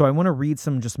 So I want to read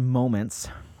some just moments,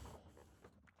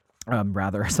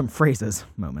 some phrases,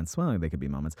 moments. Well, they could be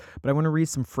moments, but I want to read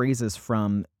some phrases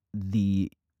from the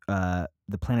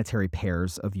planetary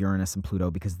pairs of Uranus and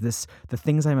Pluto, because the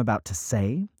things I'm about to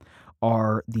say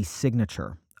are the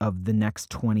signature of the next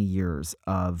 20 years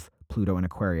of Pluto and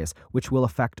Aquarius, which will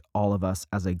affect all of us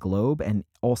as a globe, and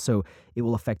also it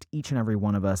will affect each and every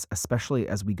one of us, especially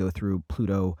as we go through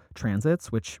Pluto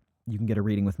transits, which you can get a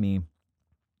reading with me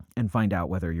and find out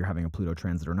whether you're having a Pluto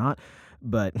transit or not.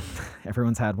 But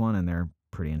everyone's had one, and they're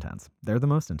pretty intense. They're the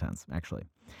most intense, actually.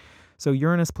 So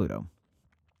Uranus-Pluto.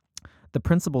 The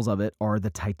principles of it are the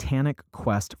titanic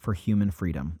quest for human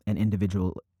freedom and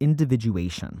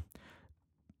individuation,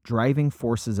 driving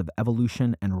forces of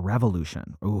evolution and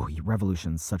revolution. Oh,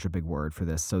 revolution's such a big word for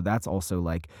this. So that's also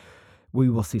like, we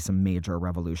will see some major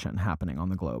revolution happening on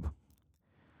the globe.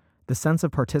 The sense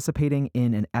of participating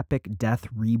in an epic death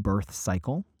rebirth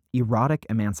cycle, erotic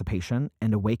emancipation,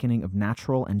 and awakening of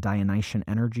natural and Dionysian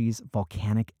energies,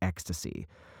 volcanic ecstasy,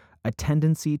 a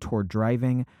tendency toward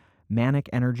driving manic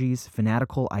energies,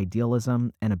 fanatical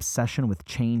idealism, and obsession with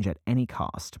change at any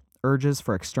cost, urges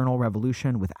for external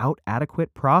revolution without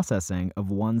adequate processing of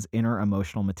one's inner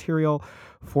emotional material,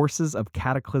 forces of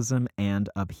cataclysm and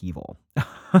upheaval.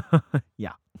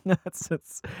 Yeah,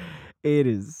 it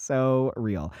is so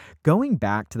real. Going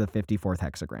back to the 54th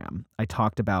hexagram, I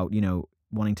talked about,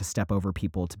 wanting to step over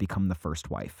people to become the first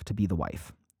wife, to be the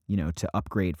wife, to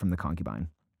upgrade from the concubine.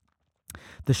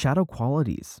 The shadow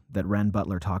qualities that Ren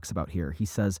Butler talks about here, he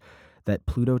says that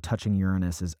Pluto touching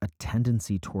Uranus is a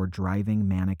tendency toward driving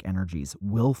manic energies,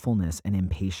 willfulness and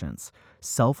impatience,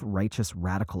 self-righteous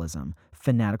radicalism,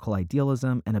 fanatical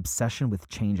idealism, and obsession with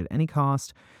change at any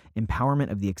cost, empowerment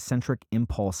of the eccentric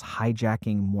impulse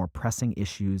hijacking more pressing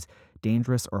issues,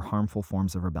 dangerous or harmful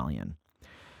forms of rebellion.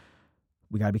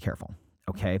 We got to be careful.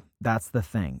 Okay, that's the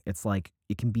thing. It's like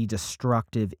it can be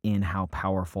destructive in how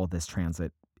powerful this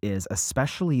transit is,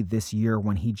 especially this year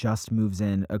when he just moves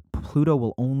in. Pluto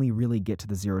will only really get to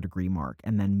the 0 degree mark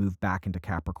and then move back into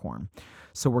Capricorn.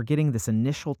 So we're getting this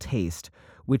initial taste,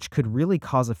 which could really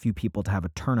cause a few people to have a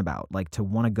turnabout, like to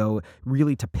want to go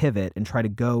really to pivot and try to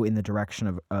go in the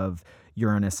direction of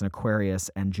Uranus and Aquarius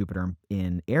and Jupiter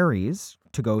in Aries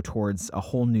to go towards a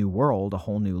whole new world, a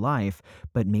whole new life,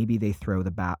 but maybe they throw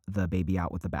the baby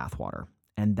out with the bathwater.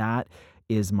 And that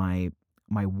is my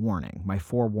warning, my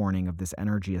forewarning of this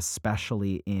energy,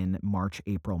 especially in March,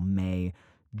 April, May,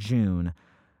 June.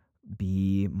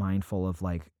 Be mindful of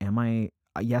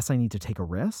yes, I need to take a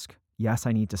risk. Yes,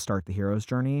 I need to start the hero's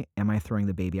journey. Am I throwing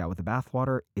the baby out with the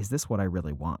bathwater? Is this what I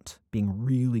really want? Being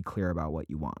really clear about what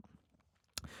you want.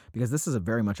 Because this is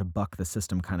very much a buck the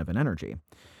system kind of an energy.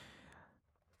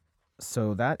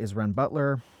 So that is Ren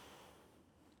Butler.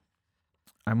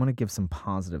 I'm going to give some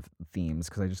positive themes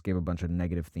because I just gave a bunch of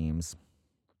negative themes.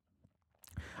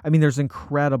 I mean, there's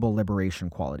incredible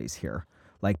liberation qualities here.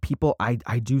 Like people, I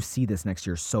do see this next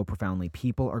year so profoundly.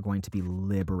 People are going to be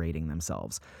liberating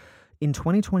themselves. In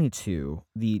 2022,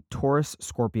 the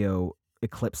Taurus-Scorpio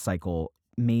eclipse cycle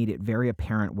made it very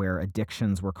apparent where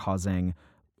addictions were causing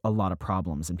a lot of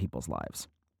problems in people's lives.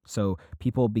 So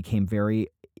people became very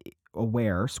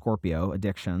aware, Scorpio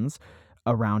addictions,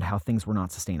 around how things were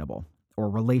not sustainable,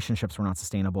 or relationships were not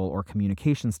sustainable, or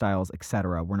communication styles,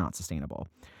 etc., were not sustainable.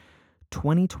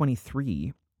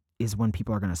 2023 is when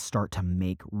people are going to start to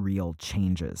make real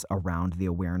changes around the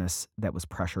awareness that was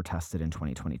pressure tested in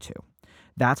 2022.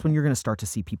 That's when you're going to start to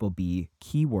see people be,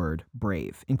 keyword,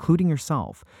 brave, including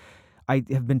yourself. I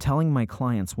have been telling my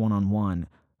clients one-on-one,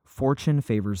 fortune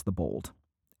favors the bold.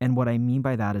 And what I mean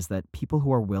by that is that people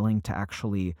who are willing to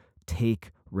actually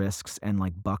take risks and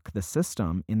buck the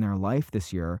system in their life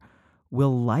this year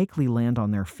will likely land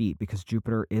on their feet, because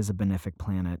Jupiter is a benefic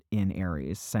planet in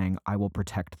Aries, saying, I will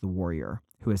protect the warrior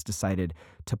who has decided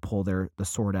to pull the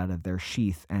sword out of their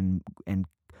sheath and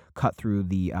cut through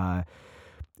the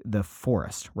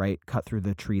forest, right? Cut through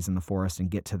the trees in the forest and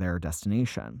get to their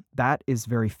destination. That is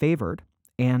very favored.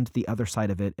 And the other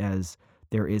side of it is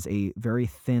there is a very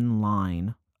thin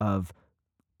line of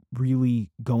really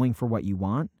going for what you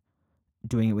want,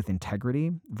 doing it with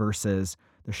integrity, versus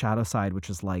the shadow side, which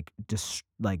is like just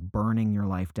like burning your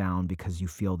life down because you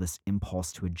feel this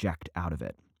impulse to eject out of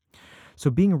it. So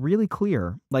being really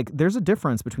clear, like there's a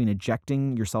difference between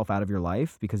ejecting yourself out of your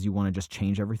life because you want to just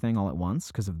change everything all at once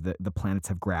because of the planets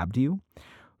have grabbed you,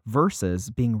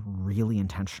 versus being really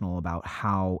intentional about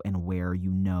how and where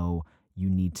you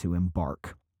need to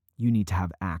embark. You need to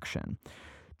have action.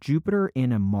 Jupiter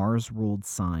in a Mars-ruled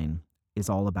sign is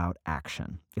all about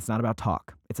action. It's not about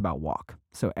talk. It's about walk.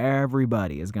 So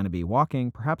everybody is going to be walking,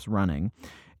 perhaps running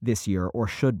this year, or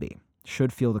should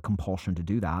feel the compulsion to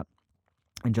do that.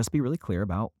 And just be really clear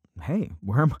about, hey,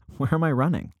 where am I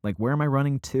running? Like, where am I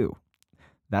running to?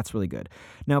 That's really good.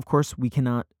 Now, of course,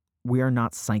 we are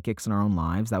not psychics in our own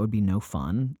lives. That would be no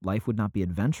fun. Life would not be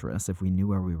adventurous if we knew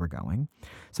where we were going.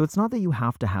 So it's not that you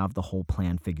have to have the whole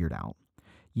plan figured out.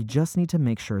 You just need to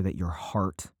make sure that your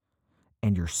heart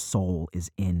and your soul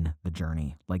is in the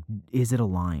journey. Like, is it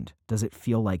aligned? Does it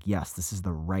feel like, yes, this is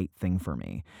the right thing for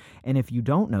me? And if you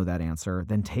don't know that answer,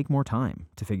 then take more time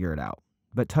to figure it out.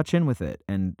 But touch in with it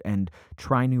and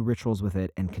try new rituals with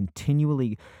it and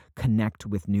continually connect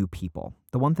with new people.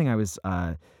 The one thing I was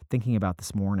thinking about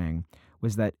this morning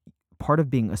was that part of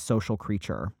being a social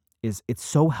creature is it's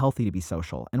so healthy to be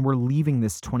social. And we're leaving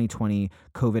this 2020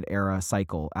 COVID era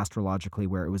cycle astrologically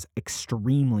where it was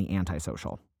extremely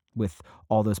antisocial with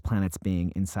all those planets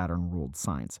being in Saturn-ruled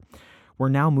signs. We're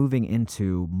now moving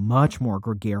into much more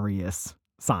gregarious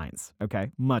signs,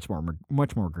 okay? Much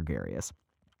more gregarious.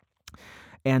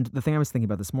 And the thing I was thinking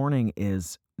about this morning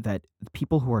is that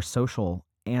people who are social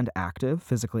and active,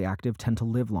 physically active, tend to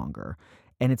live longer.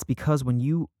 And it's because when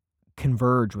you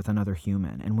converge with another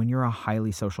human and when you're a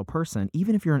highly social person,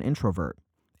 even if you're an introvert,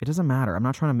 it doesn't matter. I'm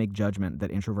not trying to make judgment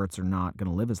that introverts are not going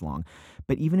to live as long.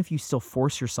 But even if you still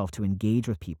force yourself to engage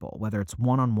with people, whether it's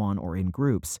one-on-one or in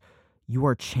groups, you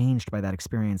are changed by that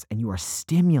experience and you are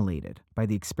stimulated by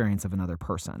the experience of another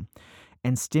person.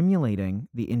 And stimulating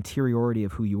the interiority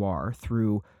of who you are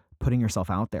through putting yourself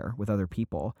out there with other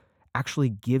people actually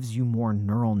gives you more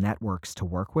neural networks to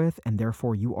work with, and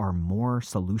therefore you are more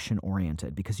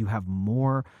solution-oriented because you have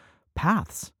more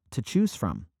paths to choose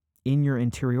from in your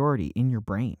interiority, in your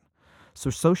brain.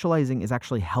 So socializing is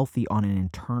actually healthy on an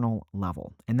internal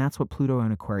level, and that's what Pluto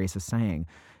in Aquarius is saying.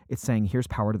 It's saying here's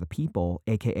power to the people,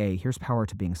 aka here's power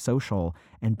to being social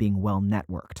and being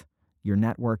well-networked. Your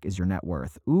network is your net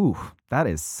worth. Ooh, that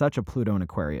is such a Pluto in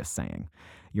Aquarius saying.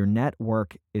 Your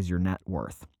network is your net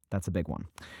worth. That's a big one.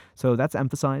 So that's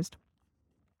emphasized.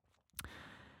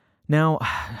 Now,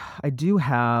 I do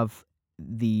have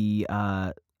the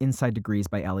Inside Degrees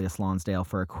by Elias Lonsdale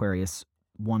for Aquarius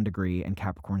 1 degree and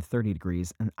Capricorn 30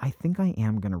 degrees, and I think I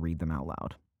am going to read them out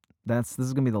loud. This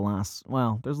is going to be the last,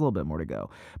 well, there's a little bit more to go.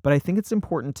 But I think it's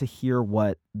important to hear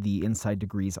what the Inside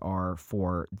Degrees are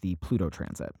for the Pluto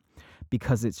transit,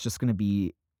 because it's just going to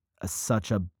be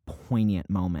such a poignant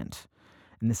moment.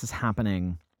 And this is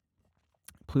happening.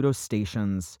 Pluto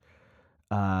stations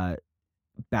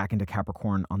back into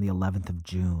Capricorn on the 11th of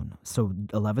June. So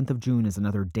 11th of June is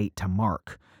another date to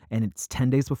mark. And it's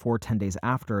 10 days before, 10 days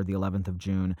after the 11th of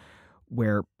June,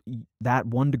 where that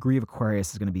 1 degree of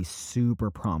Aquarius is going to be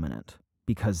super prominent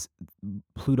because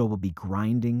Pluto will be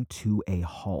grinding to a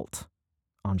halt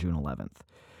on June 11th.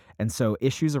 And so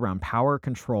issues around power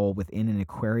control within an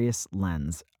Aquarius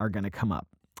lens are going to come up.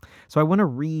 So I want to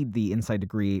read the Inside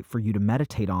Degree for you to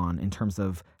meditate on in terms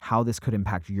of how this could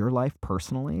impact your life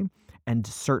personally and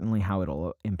certainly how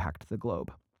it'll impact the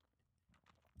globe.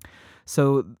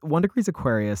 So 1 degree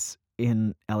Aquarius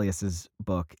in Elias's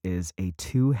book is a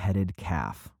 2-headed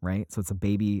calf, right? So it's a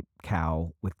baby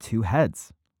cow with 2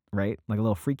 heads, right? Like a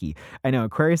little freaky. I know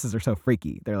Aquariuses are so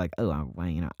freaky. They're like, oh,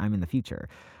 I'm in the future.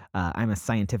 I'm a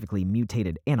scientifically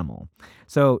mutated animal.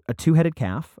 So a 2-headed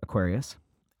calf, Aquarius,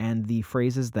 and the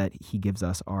phrases that he gives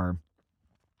us are,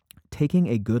 taking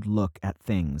a good look at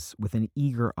things with an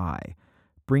eager eye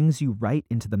brings you right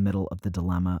into the middle of the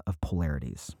dilemma of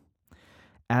polarities.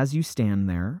 As you stand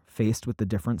there, faced with the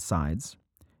different sides,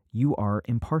 you are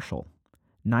impartial.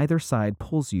 Neither side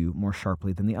pulls you more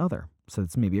sharply than the other. So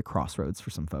it's maybe a crossroads for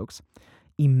some folks.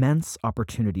 Immense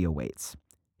opportunity awaits.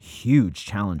 Huge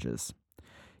challenges.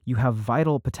 You have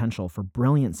vital potential for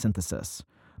brilliant synthesis,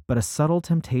 but a subtle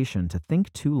temptation to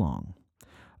think too long.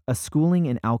 A schooling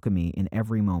in alchemy in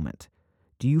every moment.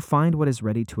 Do you find what is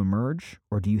ready to emerge,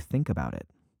 or do you think about it?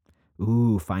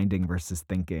 Ooh, finding versus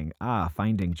thinking.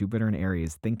 Finding, Jupiter in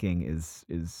Aries. Thinking is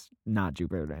not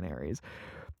Jupiter in Aries.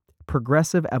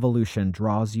 Progressive evolution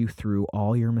draws you through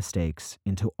all your mistakes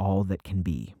into all that can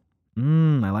be.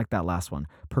 I like that last one.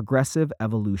 Progressive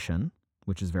evolution,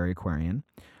 which is very Aquarian,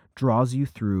 draws you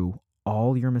through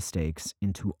all your mistakes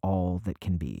into all that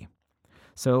can be.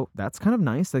 So that's kind of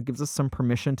nice. That gives us some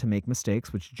permission to make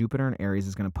mistakes, which Jupiter and Aries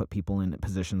is going to put people in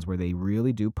positions where they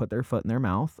really do put their foot in their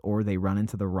mouth or they run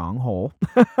into the wrong hole.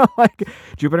 Like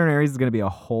Jupiter and Aries is going to be a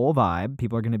whole vibe.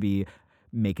 People are going to be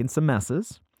making some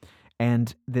messes.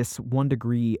 And this 1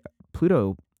 degree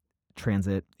Pluto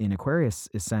transit in Aquarius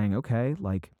is saying, okay,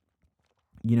 like,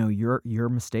 your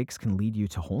mistakes can lead you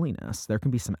to holiness. There can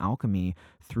be some alchemy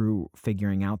through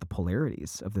figuring out the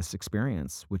polarities of this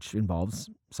experience, which involves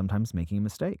sometimes making a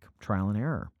mistake, trial and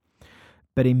error.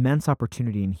 But immense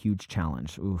opportunity and huge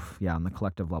challenge. Oof, yeah, on the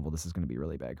collective level, this is going to be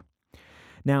really big.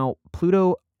 Now,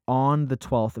 Pluto on the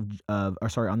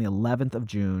 11th of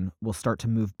June will start to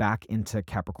move back into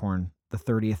Capricorn, the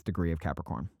 30th degree of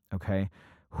Capricorn, okay?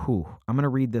 I'm going to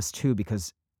read this too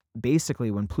because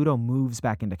basically, when Pluto moves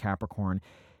back into Capricorn,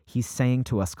 he's saying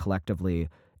to us collectively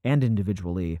and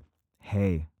individually,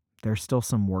 hey, there's still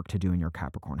some work to do in your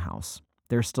Capricorn house.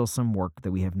 There's still some work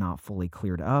that we have not fully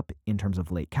cleared up in terms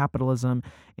of late capitalism,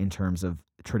 in terms of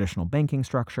traditional banking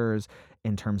structures,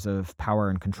 in terms of power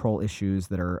and control issues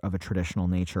that are of a traditional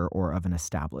nature or of an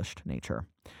established nature.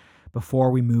 Before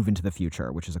we move into the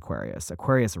future, which is Aquarius.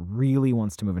 Aquarius really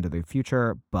wants to move into the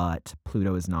future, but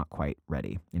Pluto is not quite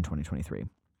ready in 2023.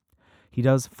 He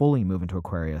does fully move into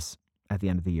Aquarius at the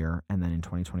end of the year and then in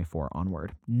 2024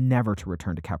 onward, never to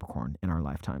return to Capricorn in our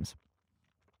lifetimes.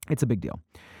 It's a big deal.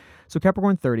 So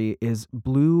Capricorn 30 is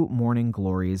blue morning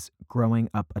glories growing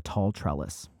up a tall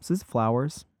trellis. This is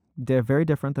flowers. They're very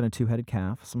different than a two-headed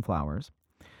calf, some flowers.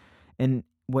 And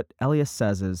what Elias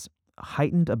says is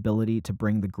heightened ability to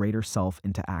bring the greater self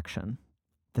into action,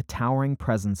 the towering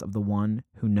presence of the one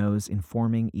who knows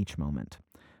informing each moment.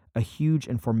 A huge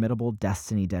and formidable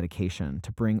destiny dedication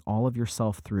to bring all of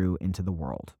yourself through into the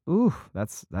world. Ooh,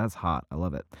 that's hot. I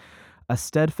love it. A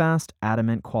steadfast,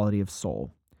 adamant quality of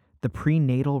soul. The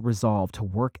prenatal resolve to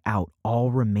work out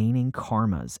all remaining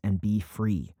karmas and be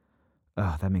free.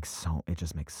 Oh, it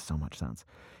just makes so much sense.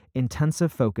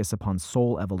 Intensive focus upon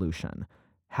soul evolution.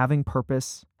 Having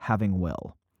purpose, having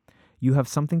will. You have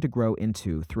something to grow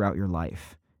into throughout your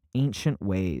life. Ancient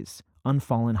ways,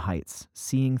 unfallen heights,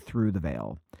 seeing through the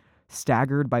veil.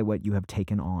 Staggered by what you have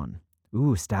taken on.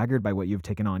 Ooh, staggered by what you've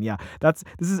taken on. Yeah, this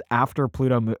is after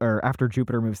after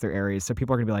Jupiter moves through Aries. So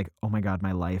people are gonna be like, oh my God,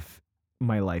 my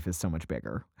life is so much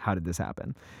bigger. How did this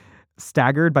happen?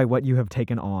 Staggered by what you have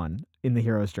taken on in the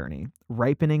hero's journey.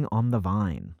 Ripening on the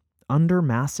vine. Under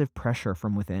massive pressure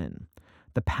from within.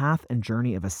 The path and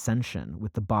journey of ascension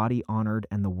with the body honored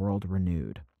and the world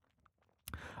renewed.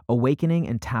 Awakening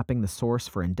and tapping the source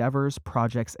for endeavors,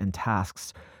 projects, and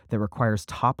tasks that requires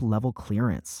top-level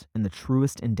clearance and the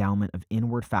truest endowment of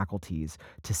inward faculties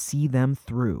to see them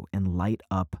through and light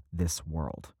up this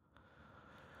world.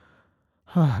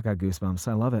 I got goosebumps.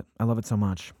 I love it. I love it so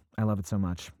much.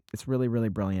 It's really, really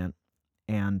brilliant.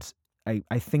 And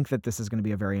I think that this is going to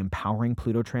be a very empowering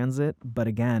Pluto transit. But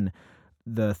again,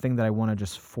 the thing that I want to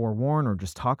just forewarn or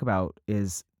just talk about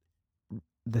is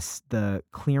the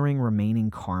clearing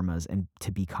remaining karmas and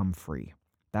to become free.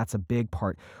 That's a big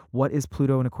part. What is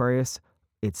Pluto in Aquarius?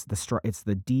 It's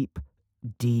the deep,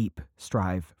 deep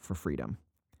striving for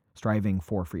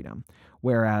freedom.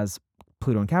 Whereas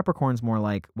Pluto in Capricorn is more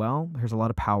like, well, here's a lot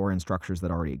of power and structures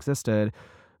that already existed.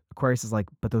 Aquarius is like,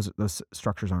 but those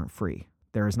structures aren't free.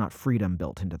 There is not freedom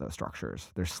built into those structures.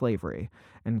 There's slavery.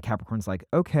 And Capricorn's like,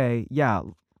 okay, yeah,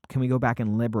 can we go back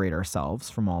and liberate ourselves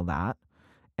from all that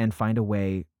and find a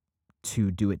way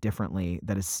to do it differently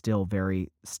that is still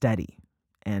very steady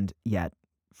and yet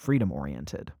freedom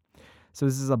oriented. So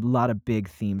this is a lot of big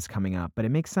themes coming up, but it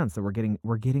makes sense that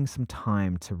we're getting some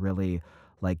time to really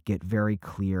like get very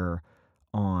clear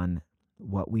on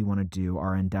what we want to do,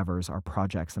 our endeavors, our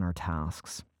projects, and our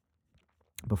tasks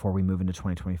before we move into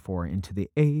 2024 into the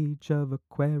age of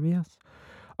Aquarius.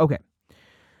 Okay.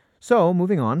 So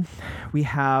moving on, we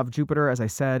have Jupiter, as I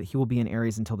said, he will be in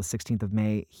Aries until the 16th of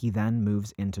May. He then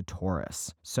moves into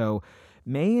Taurus. So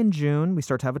May and June, we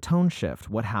start to have a tone shift.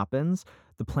 What happens?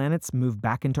 The planets move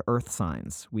back into Earth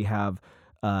signs. We have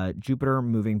Jupiter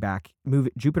moving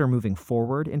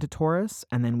forward into Taurus,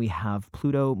 and then we have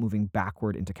Pluto moving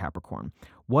backward into Capricorn.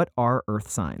 What are Earth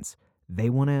signs? They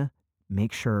want to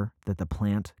make sure that the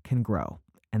plant can grow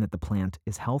and that the plant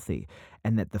is healthy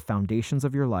and that the foundations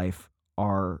of your life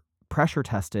are pressure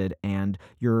tested and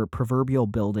your proverbial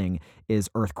building is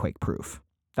earthquake proof.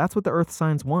 That's what the earth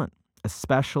signs want,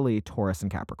 especially Taurus and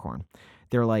Capricorn.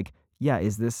 They're like, yeah,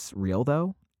 is this real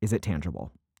though? Is it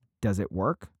tangible? Does it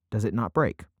work? Does it not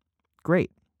break?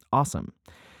 Great. Awesome.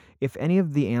 If any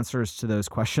of the answers to those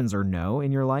questions are no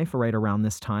in your life right around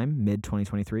this time,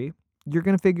 mid-2023, you're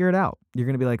going to figure it out. You're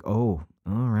going to be like, oh,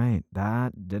 all right,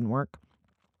 that didn't work.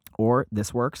 Or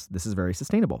this works. This is very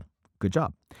sustainable. Good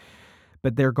job.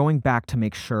 But they're going back to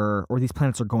make sure, or these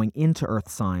planets are going into Earth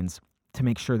signs to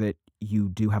make sure that you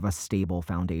do have a stable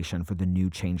foundation for the new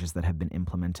changes that have been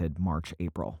implemented March,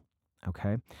 April.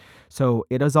 Okay. So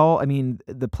it is all, I mean,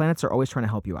 the planets are always trying to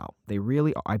help you out. They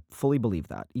really, I fully believe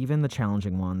that. Even the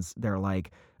challenging ones, they're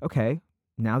like, okay,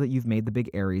 now that you've made the big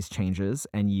Aries changes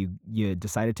and you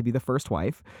decided to be the first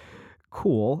wife,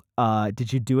 cool.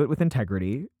 Did you do it with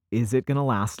integrity? Is it going to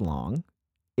last long?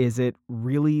 Is it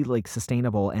really like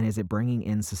sustainable, and is it bringing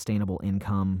in sustainable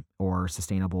income or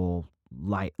sustainable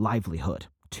livelihood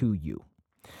to you?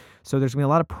 So there's going to be a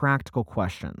lot of practical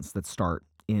questions that start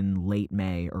in late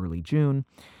May, early June,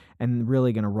 and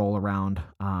really going to roll around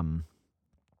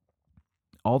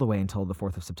all the way until the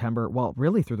 4th of September. Well,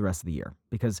 really through the rest of the year,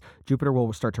 because Jupiter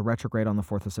will start to retrograde on the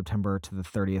 4th of September to the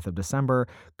 30th of December,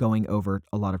 going over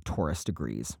a lot of Taurus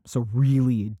degrees. So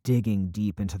really digging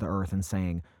deep into the earth and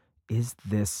saying, is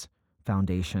this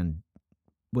foundation,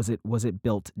 was it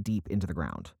built deep into the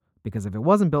ground? Because if it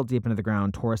wasn't built deep into the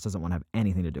ground, Taurus doesn't want to have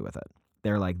anything to do with it.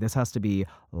 They're like, this has to be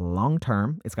long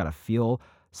term. It's got to feel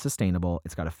sustainable.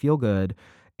 It's got to feel good.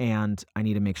 And I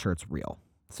need to make sure it's real.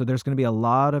 So there's going to be a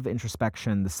lot of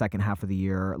introspection the second half of the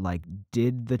year. Like,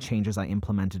 did the changes I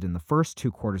implemented in the first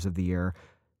 2 quarters of the year,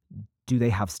 do they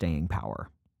have staying power?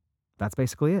 That's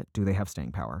basically it. Do they have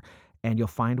staying power? And you'll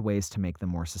find ways to make them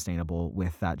more sustainable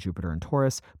with that Jupiter and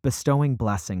Taurus, bestowing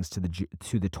blessings to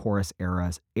the Taurus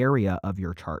area of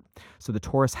your chart. So the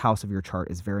Taurus house of your chart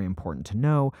is very important to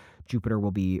know. Jupiter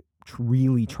will be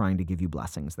really trying to give you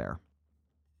blessings there.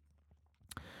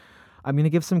 I'm going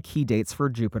to give some key dates for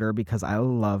Jupiter because I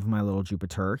love my little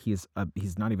Jupiter. He's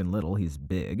not even little, he's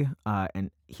big,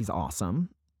 and he's awesome.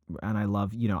 And I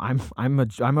love,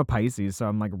 I'm a Pisces, so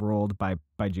I'm like ruled by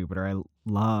Jupiter. I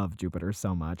love Jupiter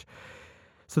so much.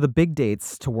 So the big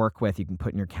dates to work with, you can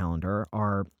put in your calendar,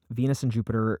 are Venus and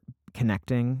Jupiter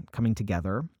connecting, coming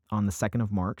together on the 2nd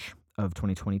of March of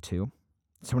 2022.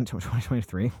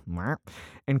 2023,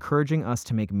 encouraging us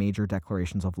to make major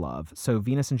declarations of love. So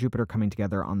Venus and Jupiter coming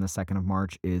together on the 2nd of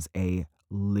March is a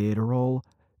literal,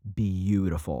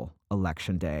 beautiful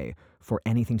election day for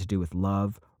anything to do with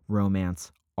love,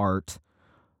 romance, art,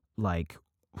 like,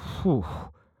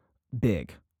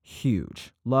 big,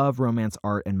 huge. Love, romance,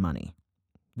 art, and money.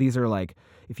 These are like,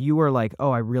 if you were like, oh,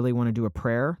 I really want to do a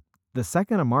prayer, the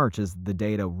 2nd of March is the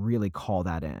day to really call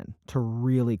that in, to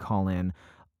really call in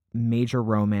major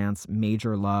romance,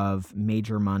 major love,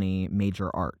 major money,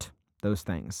 major art. Those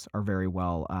things are very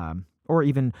well, or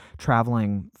even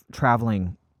traveling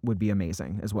would be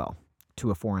amazing as well, to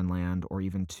a foreign land or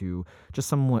even to just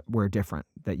somewhere different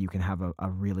that you can have a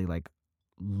really like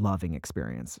loving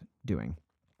experience doing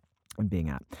and being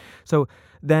at. So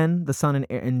then the Sun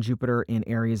and Jupiter in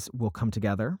Aries will come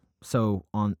together. So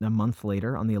on a month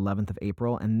later, on the 11th of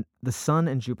April, and the Sun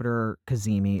and Jupiter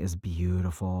cazimi is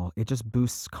beautiful. It just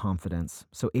boosts confidence.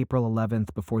 So April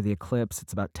 11th, before the eclipse,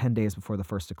 it's about 10 days before the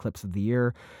first eclipse of the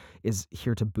year, is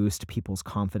here to boost people's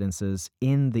confidences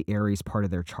in the Aries part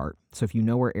of their chart. So if you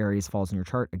know where Aries falls in your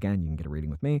chart, again, you can get a reading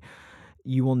with me,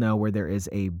 you will know where there is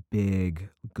a big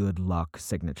good luck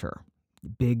signature.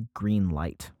 Big green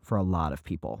light for a lot of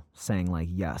people saying like,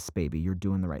 yes, baby, you're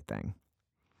doing the right thing.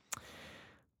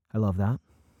 I love that.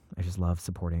 I just love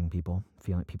supporting people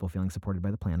feeling supported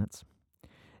by the planets.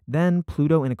 Then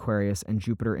Pluto in Aquarius and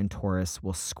Jupiter in Taurus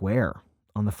will square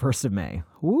on the 1st of May.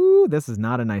 Ooh, this is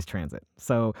not a nice transit.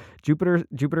 So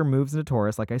Jupiter moves into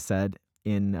Taurus, like I said,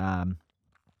 in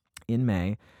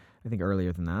May. I think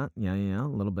earlier than that. Yeah, a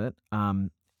little bit.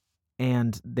 And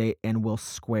will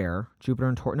square Jupiter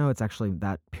and Taurus. No, it's actually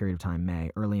that period of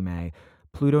time, early May.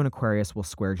 Pluto in Aquarius will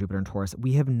square Jupiter and Taurus.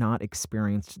 We have not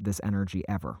experienced this energy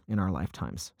ever in our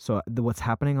lifetimes. So what's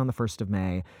happening on the 1st of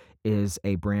May is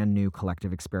a brand new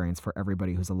collective experience for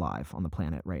everybody who's alive on the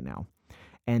planet right now.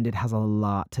 And it has a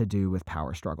lot to do with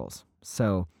power struggles.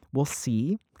 So we'll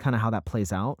see kind of how that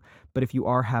plays out. But if you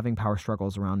are having power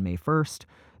struggles around May 1st,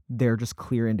 they're just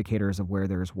clear indicators of where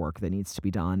there's work that needs to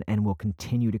be done and will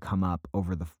continue to come up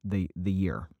over the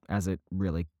year as it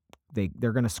really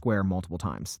they're going to square multiple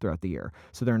times throughout the year.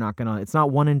 So it's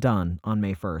not one and done on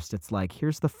May 1st. It's like,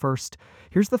 here's the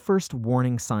first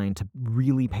warning sign to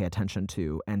really pay attention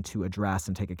to and to address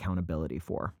and take accountability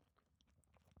for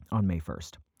on May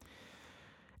 1st.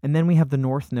 And then we have the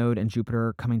North Node and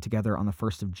Jupiter coming together on the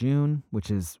 1st of June,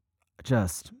 which is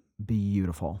just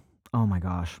beautiful. Oh my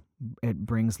gosh. It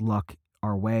brings luck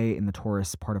our way in the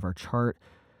Taurus part of our chart.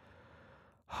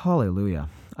 Hallelujah.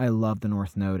 I love the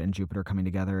North Node and Jupiter coming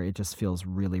together. It just feels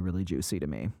really, really juicy to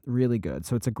me. Really good.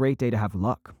 So it's a great day to have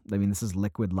luck. I mean, this is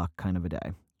liquid luck kind of a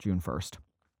day, June 1st.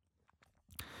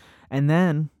 And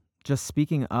then, just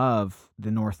speaking of the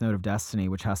North Node of Destiny,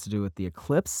 which has to do with the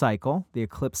eclipse cycle, the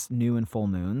eclipse new and full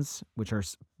moons, which are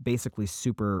basically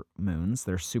super moons.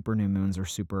 They're super new moons or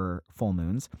super full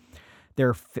moons.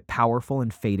 They're powerful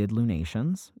and fated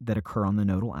lunations that occur on the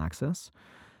nodal axis.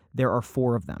 There are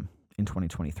 4 of them in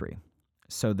 2023.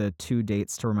 So the 2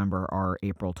 dates to remember are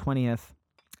April 20th.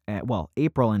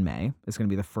 April and May is going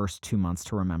to be the first 2 months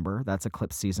to remember. That's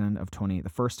eclipse season of the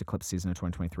first eclipse season of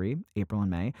 2023, April and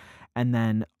May. And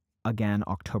then again,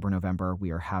 October, November,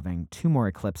 we are having 2 more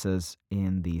eclipses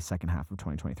in the second half of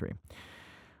 2023.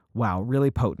 Wow,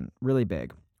 really potent, really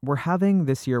big. We're having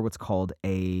this year what's called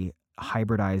a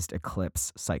hybridized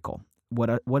eclipse cycle.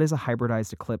 What is a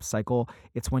hybridized eclipse cycle?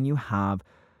 It's when you have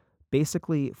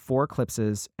basically 4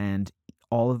 eclipses and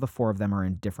all of the 4 of them are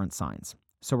in different signs.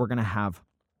 So we're going to have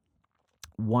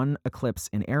 1 eclipse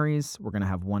in Aries, we're going to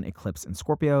have 1 eclipse in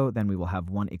Scorpio, then we will have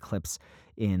 1 eclipse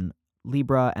in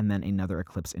Libra, and then another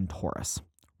eclipse in Taurus,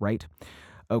 right?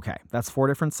 Okay, that's 4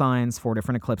 different signs, 4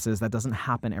 different eclipses. That doesn't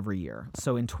happen every year.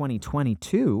 So in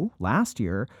 2022, last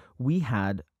year, we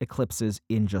had eclipses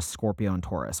in just Scorpio and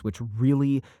Taurus, which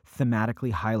really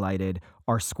thematically highlighted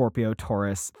our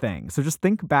Scorpio-Taurus thing. So just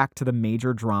think back to the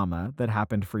major drama that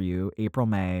happened for you, April,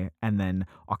 May, and then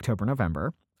October,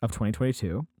 November of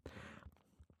 2022.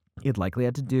 It likely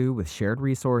had to do with shared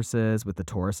resources, with the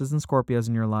Tauruses and Scorpios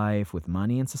in your life, with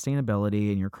money and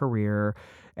sustainability in your career.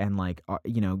 And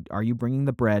are you bringing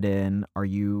the bread in? Are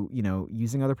you,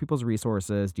 using other people's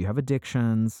resources? Do you have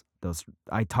addictions?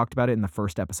 I talked about it in the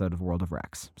first episode of World of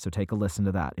Rex. So take a listen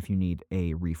to that if you need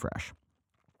a refresh.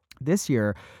 This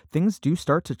year, things do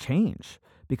start to change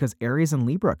because Aries and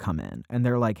Libra come in and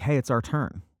they're like, hey, it's our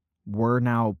turn. We're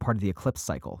now part of the eclipse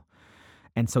cycle.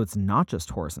 And so it's not just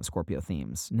Taurus and Scorpio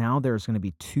themes. Now there's going to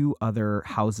be 2 other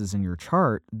houses in your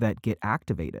chart that get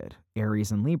activated,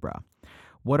 Aries and Libra.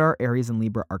 What are Aries and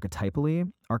Libra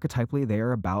archetypally? Archetypally, they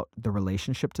are about the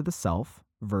relationship to the self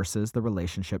versus the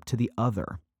relationship to the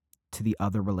other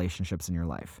relationships in your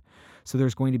life. So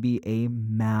there's going to be a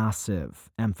massive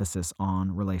emphasis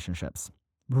on relationships.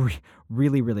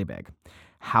 Really, really big.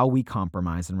 How we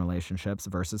compromise in relationships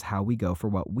versus how we go for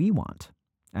what we want.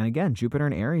 And again, Jupiter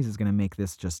in Aries is going to make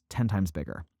this just 10 times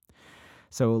bigger.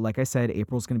 So like I said,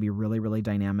 April is going to be really, really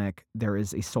dynamic. There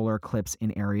is a solar eclipse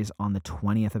in Aries on the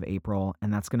 20th of April.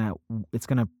 And that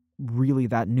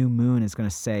new moon is going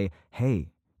to say, hey,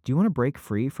 do you want to break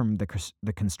free from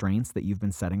the constraints that you've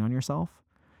been setting on yourself?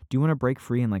 Do you want to break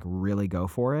free and really go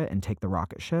for it and take the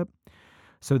rocket ship?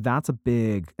 So that's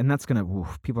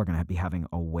people are going to be having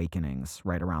awakenings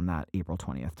right around that April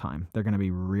 20th time. They're going to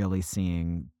be really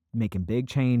making big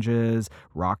changes,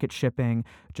 rocket shipping.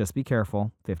 Just be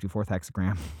careful. 54th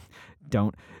hexagram.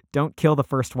 Don't kill the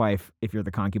first wife if you're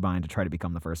the concubine to try to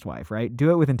become the first wife, right?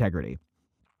 Do it with integrity.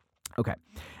 Okay.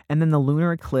 And then the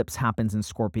lunar eclipse happens in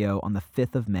Scorpio on the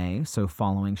 5th of May. So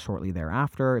following shortly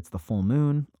thereafter, it's the full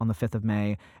moon on the 5th of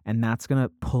May. And that's going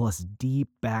to pull us deep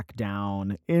back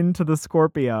down into the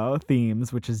Scorpio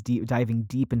themes, which is diving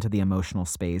deep into the emotional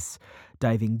space,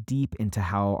 diving deep into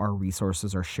how our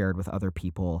resources are shared with other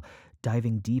people,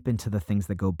 diving deep into the things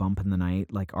that go bump in the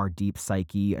night, like our deep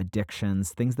psyche,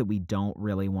 addictions, things that we don't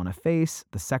really want to face,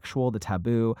 the sexual, the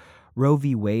taboo. Roe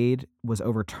v. Wade was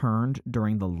overturned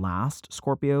during the last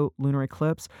Scorpio lunar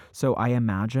eclipse, so I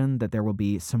imagine that there will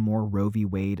be some more Roe v.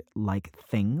 Wade-like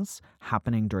things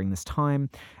happening during this time,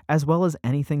 as well as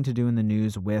anything to do in the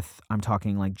news with, I'm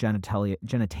talking like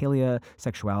genitalia,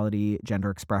 sexuality,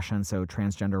 gender expression, so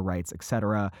transgender rights,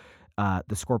 etc.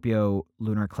 The Scorpio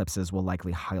lunar eclipses will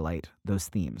likely highlight those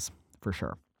themes for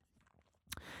sure.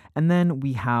 And then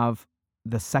we have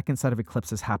the second set of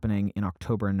eclipses happening in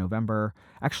October and November.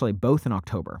 Actually, both in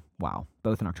October. Wow,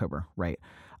 both in October, right.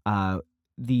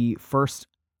 The first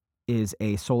is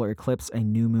a solar eclipse, a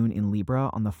new moon in Libra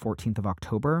on the 14th of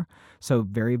October. So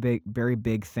very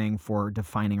big thing for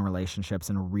defining relationships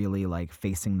and really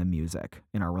facing the music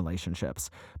in our relationships.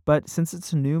 But since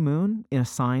it's a new moon in a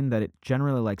sign that it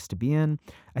generally likes to be in,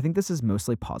 I think this is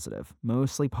mostly positive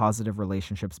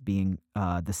relationships being,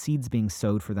 the seeds being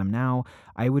sowed for them now.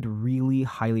 I would really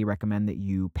highly recommend that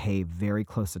you pay very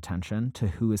close attention to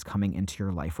who is coming into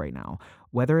your life right now,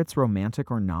 whether it's romantic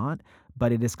or not,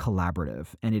 but it is collaborative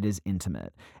and it is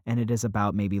intimate and it is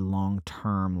about maybe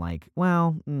long-term,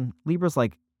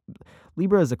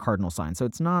 Libra is a cardinal sign, so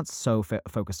it's not so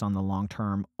focused on the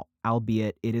long-term,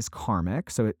 albeit it is karmic.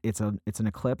 So it's an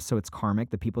eclipse, so it's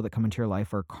karmic. The people that come into your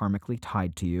life are karmically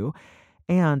tied to you.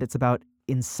 And it's about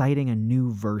inciting a new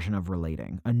version of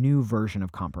relating, a new version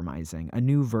of compromising, a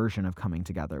new version of coming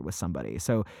together with somebody.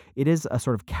 So it is a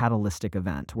sort of catalytic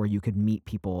event where you could meet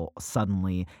people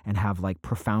suddenly and have like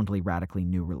profoundly, radically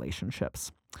new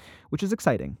relationships, which is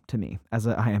exciting to me as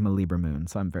I am a Libra moon.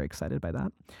 So I'm very excited by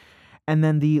that. And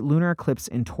then the lunar eclipse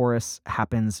in Taurus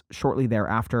happens shortly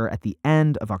thereafter at the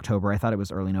end of October. I thought it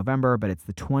was early November, but it's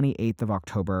the 28th of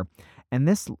October. And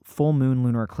this full moon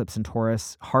lunar eclipse in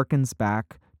Taurus harkens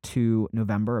back to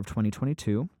November of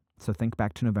 2022. So think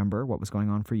back to November, what was going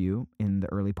on for you in the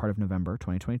early part of November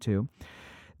 2022.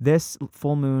 This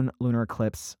full moon lunar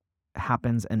eclipse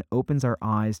happens and opens our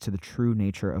eyes to the true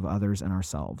nature of others and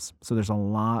ourselves. So there's a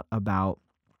lot about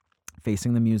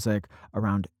facing the music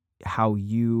around how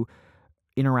you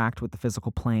interact with the physical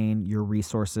plane, your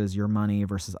resources, your money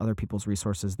versus other people's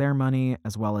resources, their money,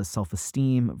 as well as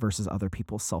self-esteem versus other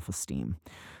people's self-esteem.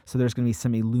 So there's going to be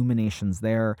some illuminations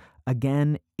there.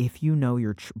 Again, if you know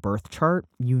your birth chart,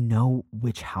 you know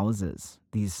which houses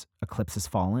these eclipses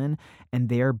fall in, and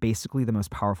they're basically the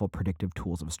most powerful predictive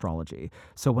tools of astrology.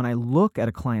 So when I look at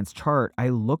a client's chart, I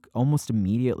look almost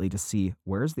immediately to see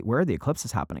where are the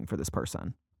eclipses happening for this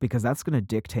person, because that's going to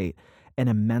dictate an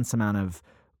immense amount of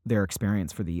their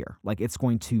experience for the year. Like it's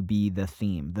going to be the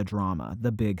theme, the drama,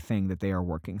 the big thing that they are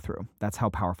working through. That's how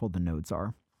powerful the nodes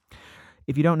are.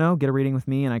 If you don't know, get a reading with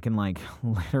me and I can like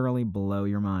literally blow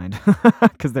your mind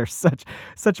because they're such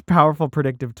powerful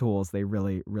predictive tools. They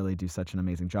really, really do such an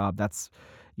amazing job. That's,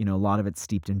 a lot of it's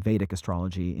steeped in Vedic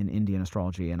astrology, in Indian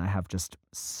astrology, and I have just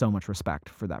so much respect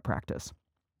for that practice.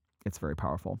 It's very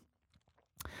powerful.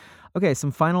 Okay, some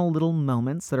final little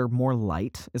moments that are more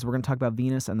light is we're going to talk about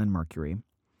Venus and then Mercury.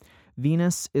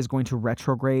 Venus is going to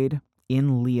retrograde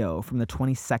in Leo from the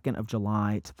 22nd of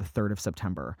July to the 3rd of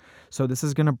September. So this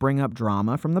is going to bring up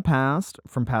drama from the past,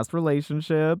 from past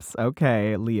relationships.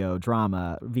 Okay, Leo,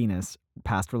 drama, Venus,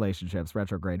 past relationships,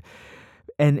 retrograde.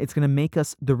 And it's going to make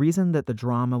us, the reason that the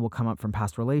drama will come up from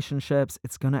past relationships,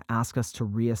 it's going to ask us to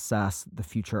reassess the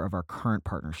future of our current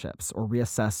partnerships or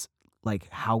reassess like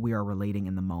how we are relating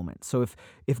in the moment. So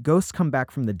if ghosts come back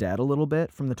from the dead a little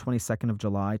bit from the 22nd of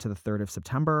July to the 3rd of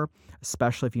September,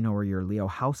 especially if you know where your Leo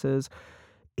house is,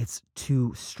 it's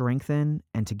to strengthen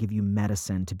and to give you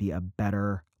medicine to be a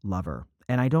better lover.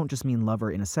 And I don't just mean lover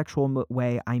in a sexual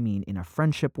way, I mean in a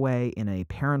friendship way, in a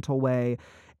parental way,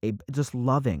 just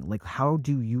loving. Like, how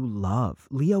do you love?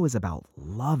 Leo is about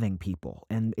loving people,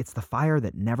 and it's the fire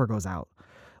that never goes out.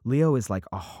 Leo is like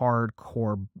a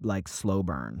hardcore, like slow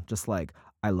burn, just like,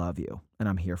 I love you and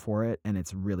I'm here for it. And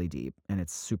it's really deep and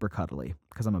it's super cuddly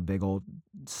because I'm a big old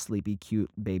sleepy, cute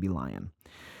baby lion.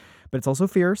 But it's also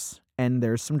fierce and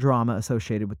there's some drama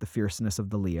associated with the fierceness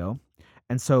of the Leo.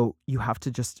 And so you have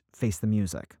to just face the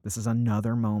music. This is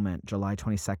another moment, July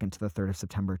 22nd to the 3rd of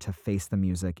September, to face the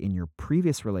music in your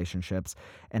previous relationships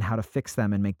and how to fix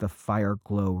them and make the fire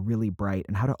glow really bright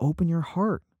and how to open your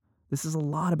heart. This is a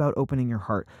lot about opening your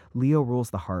heart. Leo rules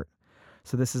the heart.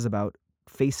 So this is about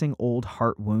facing old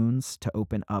heart wounds to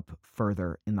open up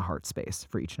further in the heart space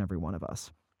for each and every one of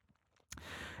us.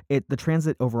 The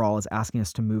transit overall is asking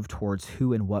us to move towards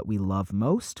who and what we love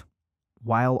most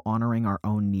while honoring our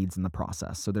own needs in the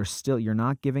process. So you're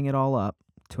not giving it all up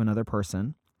to another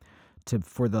person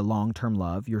for the long-term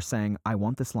love. You're saying, I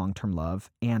want this long-term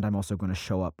love, and I'm also going to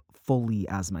show up fully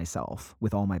as myself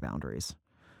with all my boundaries.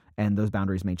 And those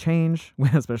boundaries may change,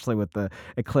 especially with the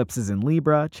eclipses in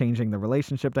Libra, changing the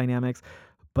relationship dynamics,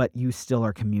 but you still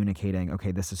are communicating,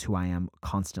 okay, this is who I am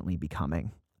constantly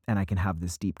becoming, and I can have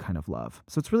this deep kind of love.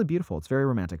 So it's really beautiful. It's very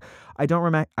romantic. I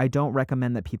don't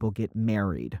recommend that people get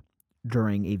married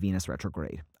during a Venus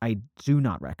retrograde. I do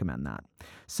not recommend that.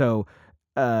 So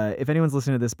if anyone's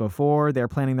listening to this before they're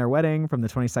planning their wedding from the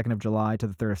 22nd of July to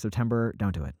the 3rd of September,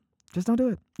 don't do it. Just don't do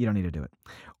it. You don't need to do it.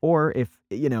 Or if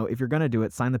you're going to do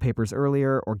it, sign the papers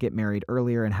earlier or get married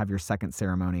earlier and have your second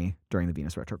ceremony during the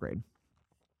Venus retrograde.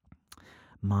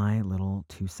 My little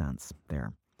 2 cents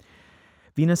there.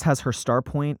 Venus has her star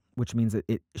point, which means that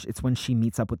it's when she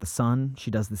meets up with the sun.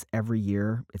 She does this every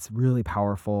year. It's really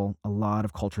powerful. A lot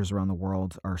of cultures around the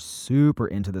world are super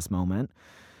into this moment.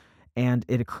 And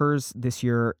it occurs this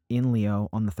year in Leo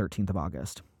on the 13th of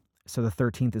August. So the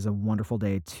 13th is a wonderful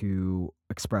day to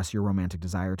express your romantic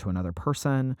desire to another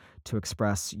person, to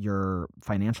express your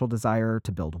financial desire,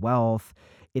 to build wealth.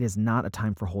 It is not a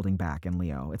time for holding back in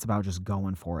Leo. It's about just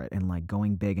going for it and like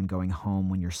going big and going home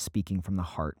when you're speaking from the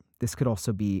heart. This could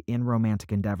also be in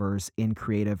romantic endeavors, in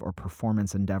creative or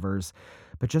performance endeavors,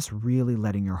 but just really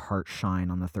letting your heart shine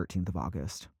on the 13th of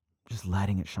August. Just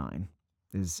letting it shine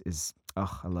is I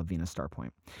love Venus star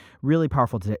point. Really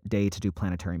powerful day to do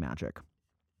planetary magic.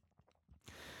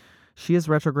 She is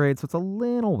retrograde, so it's a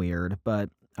little weird, but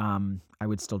I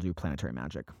would still do planetary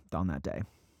magic on that day.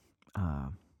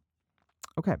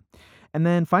 Okay. And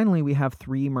then finally, we have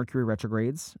 3 Mercury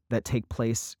retrogrades that take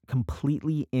place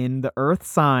completely in the Earth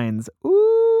signs,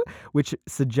 ooh, which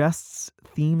suggests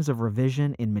themes of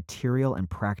revision in material and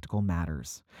practical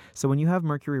matters. So when you have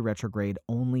Mercury retrograde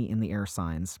only in the air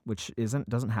signs, which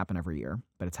doesn't happen every year,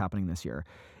 but it's happening this year,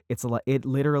 it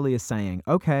literally is saying,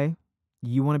 okay,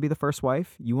 you want to be the first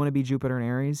wife, you want to be Jupiter in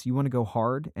Aries, you want to go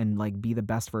hard and like be the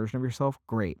best version of yourself,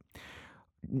 great.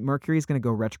 Mercury is going to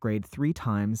go retrograde 3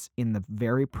 times in the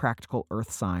very practical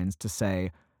Earth signs to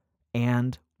say,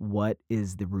 and what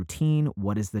is the routine?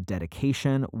 What is the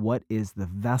dedication? What is the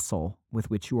vessel with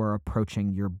which you are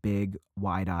approaching your big,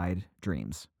 wide-eyed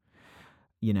dreams?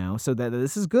 So that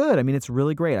this is good. I mean, it's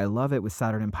really great. I love it with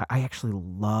Saturn and Pisces. I actually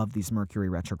love these Mercury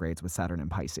retrogrades with Saturn and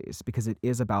Pisces because it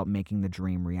is about making the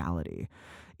dream reality.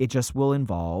 It just will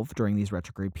involve, during these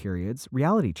retrograde periods,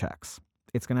 reality checks.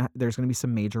 There's gonna be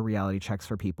some major reality checks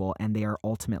for people, and they are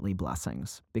ultimately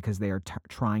blessings because they are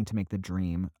trying to make the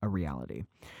dream a reality.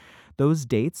 Those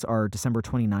dates are December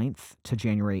 29th of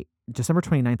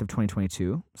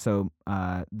 2022. So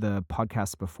the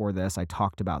podcast before this, I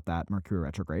talked about that Mercury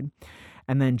retrograde.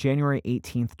 And then January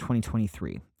 18th,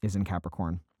 2023 is in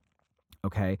Capricorn.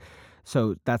 Okay,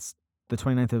 so that's the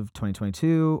 29th of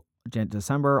 2022,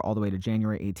 December, all the way to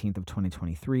January 18th of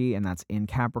 2023, and that's in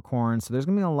Capricorn. So there's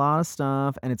going to be a lot of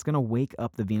stuff, and it's going to wake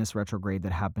up the Venus retrograde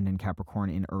that happened in Capricorn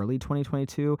in early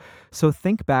 2022. So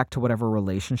think back to whatever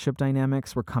relationship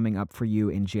dynamics were coming up for you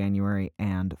in January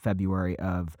and February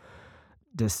of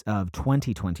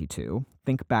 2022.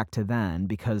 Think back to then,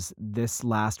 because this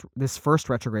first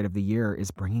retrograde of the year is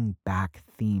bringing back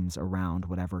themes around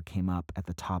whatever came up at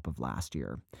the top of last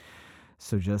year.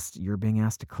 So you're being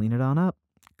asked to clean it on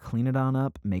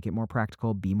up, make it more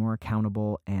practical, be more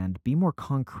accountable, and be more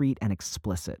concrete and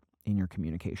explicit in your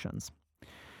communications.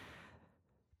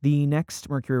 The next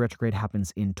Mercury retrograde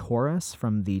happens in Taurus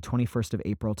from the 21st of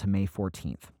April to May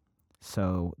 14th.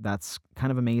 So that's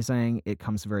kind of amazing. It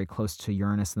comes very close to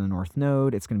Uranus in the North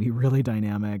Node. It's going to be really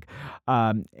dynamic.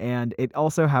 And it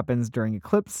also happens during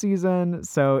eclipse season.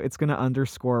 So it's going to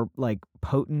underscore like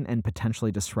potent and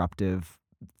potentially disruptive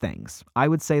things. I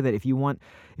would say that if you want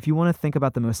to think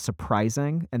about the most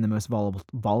surprising and the most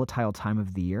volatile time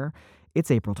of the year,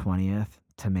 it's April 20th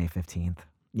to May 15th.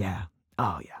 Yeah.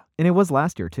 Oh yeah. And it was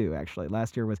last year too, actually.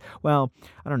 Last year was, well,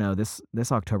 I don't know, this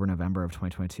October, November of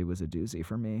 2022 was a doozy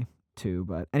for me too.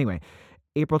 But anyway,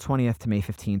 April 20th to May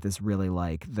 15th is really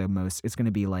like it's going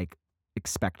to be like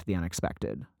expect the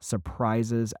unexpected.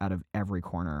 Surprises out of every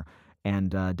corner.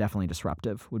 And definitely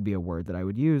disruptive would be a word that I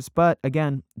would use. But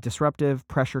again, disruptive,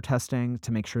 pressure testing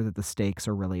to make sure that the stakes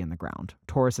are really in the ground.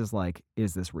 Taurus is like,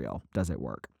 is this real? Does it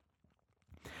work?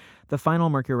 The final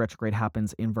Mercury retrograde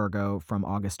happens in Virgo from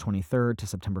August 23rd to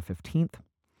September 15th.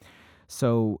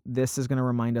 So this is going to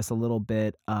remind us a little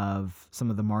bit of some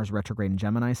of the Mars retrograde and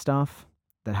Gemini stuff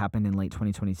that happened in late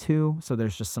 2022. So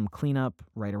there's just some cleanup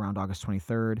right around August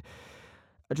 23rd.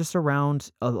 Just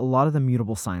around a lot of the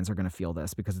mutable signs are going to feel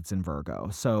this because it's in Virgo.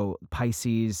 So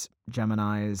Pisces,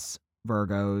 Geminis,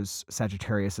 Virgos,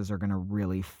 Sagittariuses are going to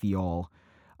really feel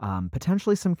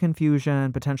potentially some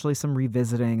confusion, potentially some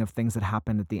revisiting of things that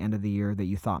happened at the end of the year that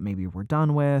you thought maybe we're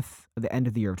done with, the end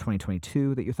of the year of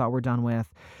 2022 that you thought we're done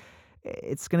with.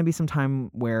 It's going to be some time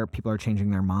where people are changing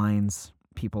their minds.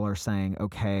 People are saying,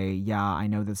 okay, yeah, I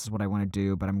know this is what I want to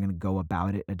do, but I'm going to go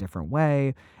about it a different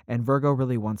way. And Virgo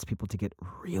really wants people to get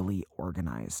really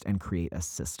organized and create a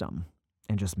system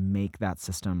and just make that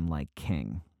system like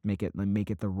king, make it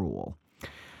the rule.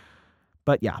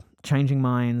 But yeah, changing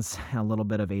minds, a little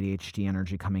bit of ADHD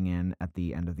energy coming in at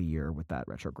the end of the year with that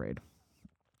retrograde.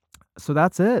 So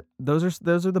that's it. Those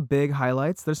are the big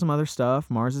highlights. There's some other stuff.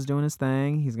 Mars is doing his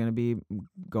thing. He's going to be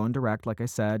going direct, like I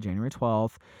said, January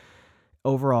 12th.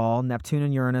 Overall, Neptune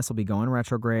and Uranus will be going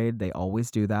retrograde. They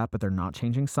always do that, but they're not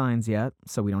changing signs yet,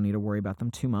 so we don't need to worry about them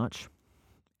too much.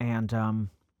 And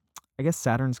I guess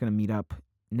Saturn's going to meet up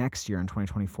next year in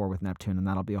 2024 with Neptune, and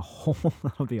that'll be a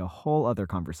whole other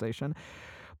conversation.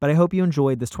 But I hope you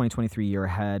enjoyed this 2023 year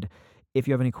ahead. If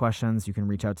you have any questions, you can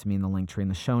reach out to me in the link tree in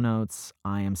the show notes.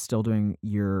 I am still doing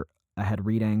year ahead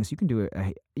readings. You can do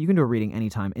a reading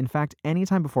anytime. In fact,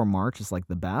 anytime before March is like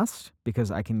the best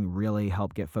because I can really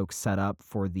help get folks set up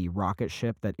for the rocket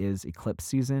ship that is eclipse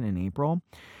season in April.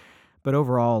 But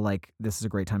overall, like, this is a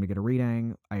great time to get a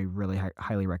reading. I really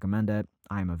highly recommend it.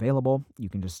 I'm available. You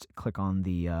can just click on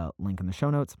the link in the show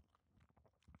notes.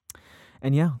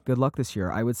 And yeah, good luck this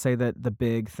year. I would say that the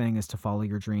big thing is to follow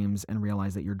your dreams and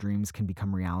realize that your dreams can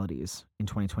become realities in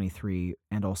 2023.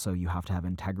 And also, you have to have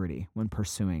integrity when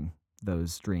pursuing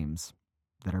those dreams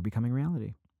that are becoming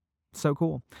reality. So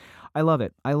cool. I love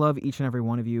it. I love each and every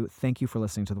one of you. Thank you for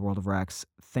listening to The World of Rex.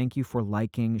 Thank you for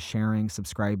liking, sharing,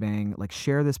 subscribing. Like,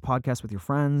 share this podcast with your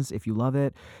friends if you love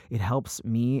it. It helps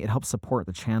me. It helps support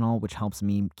the channel, which helps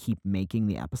me keep making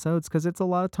the episodes because it's a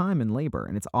lot of time and labor,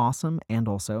 and it's awesome. And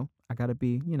also, I got to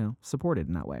be, supported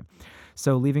in that way.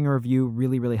 So leaving a review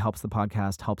really, really helps the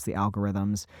podcast, helps the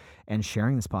algorithms, and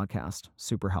sharing this podcast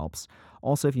super helps.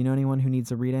 Also, if you know anyone who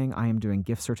needs a reading, I am doing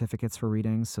gift certificates for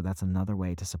readings, so that's another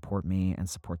way to support me and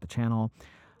support the channel.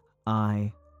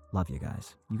 I love you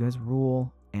guys. You guys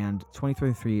rule, and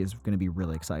 2023 is going to be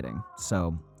really exciting.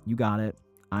 So you got it.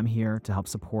 I'm here to help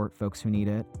support folks who need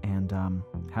it, and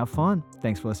have fun.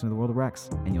 Thanks for listening to The World of Rex,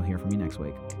 and you'll hear from me next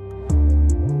week.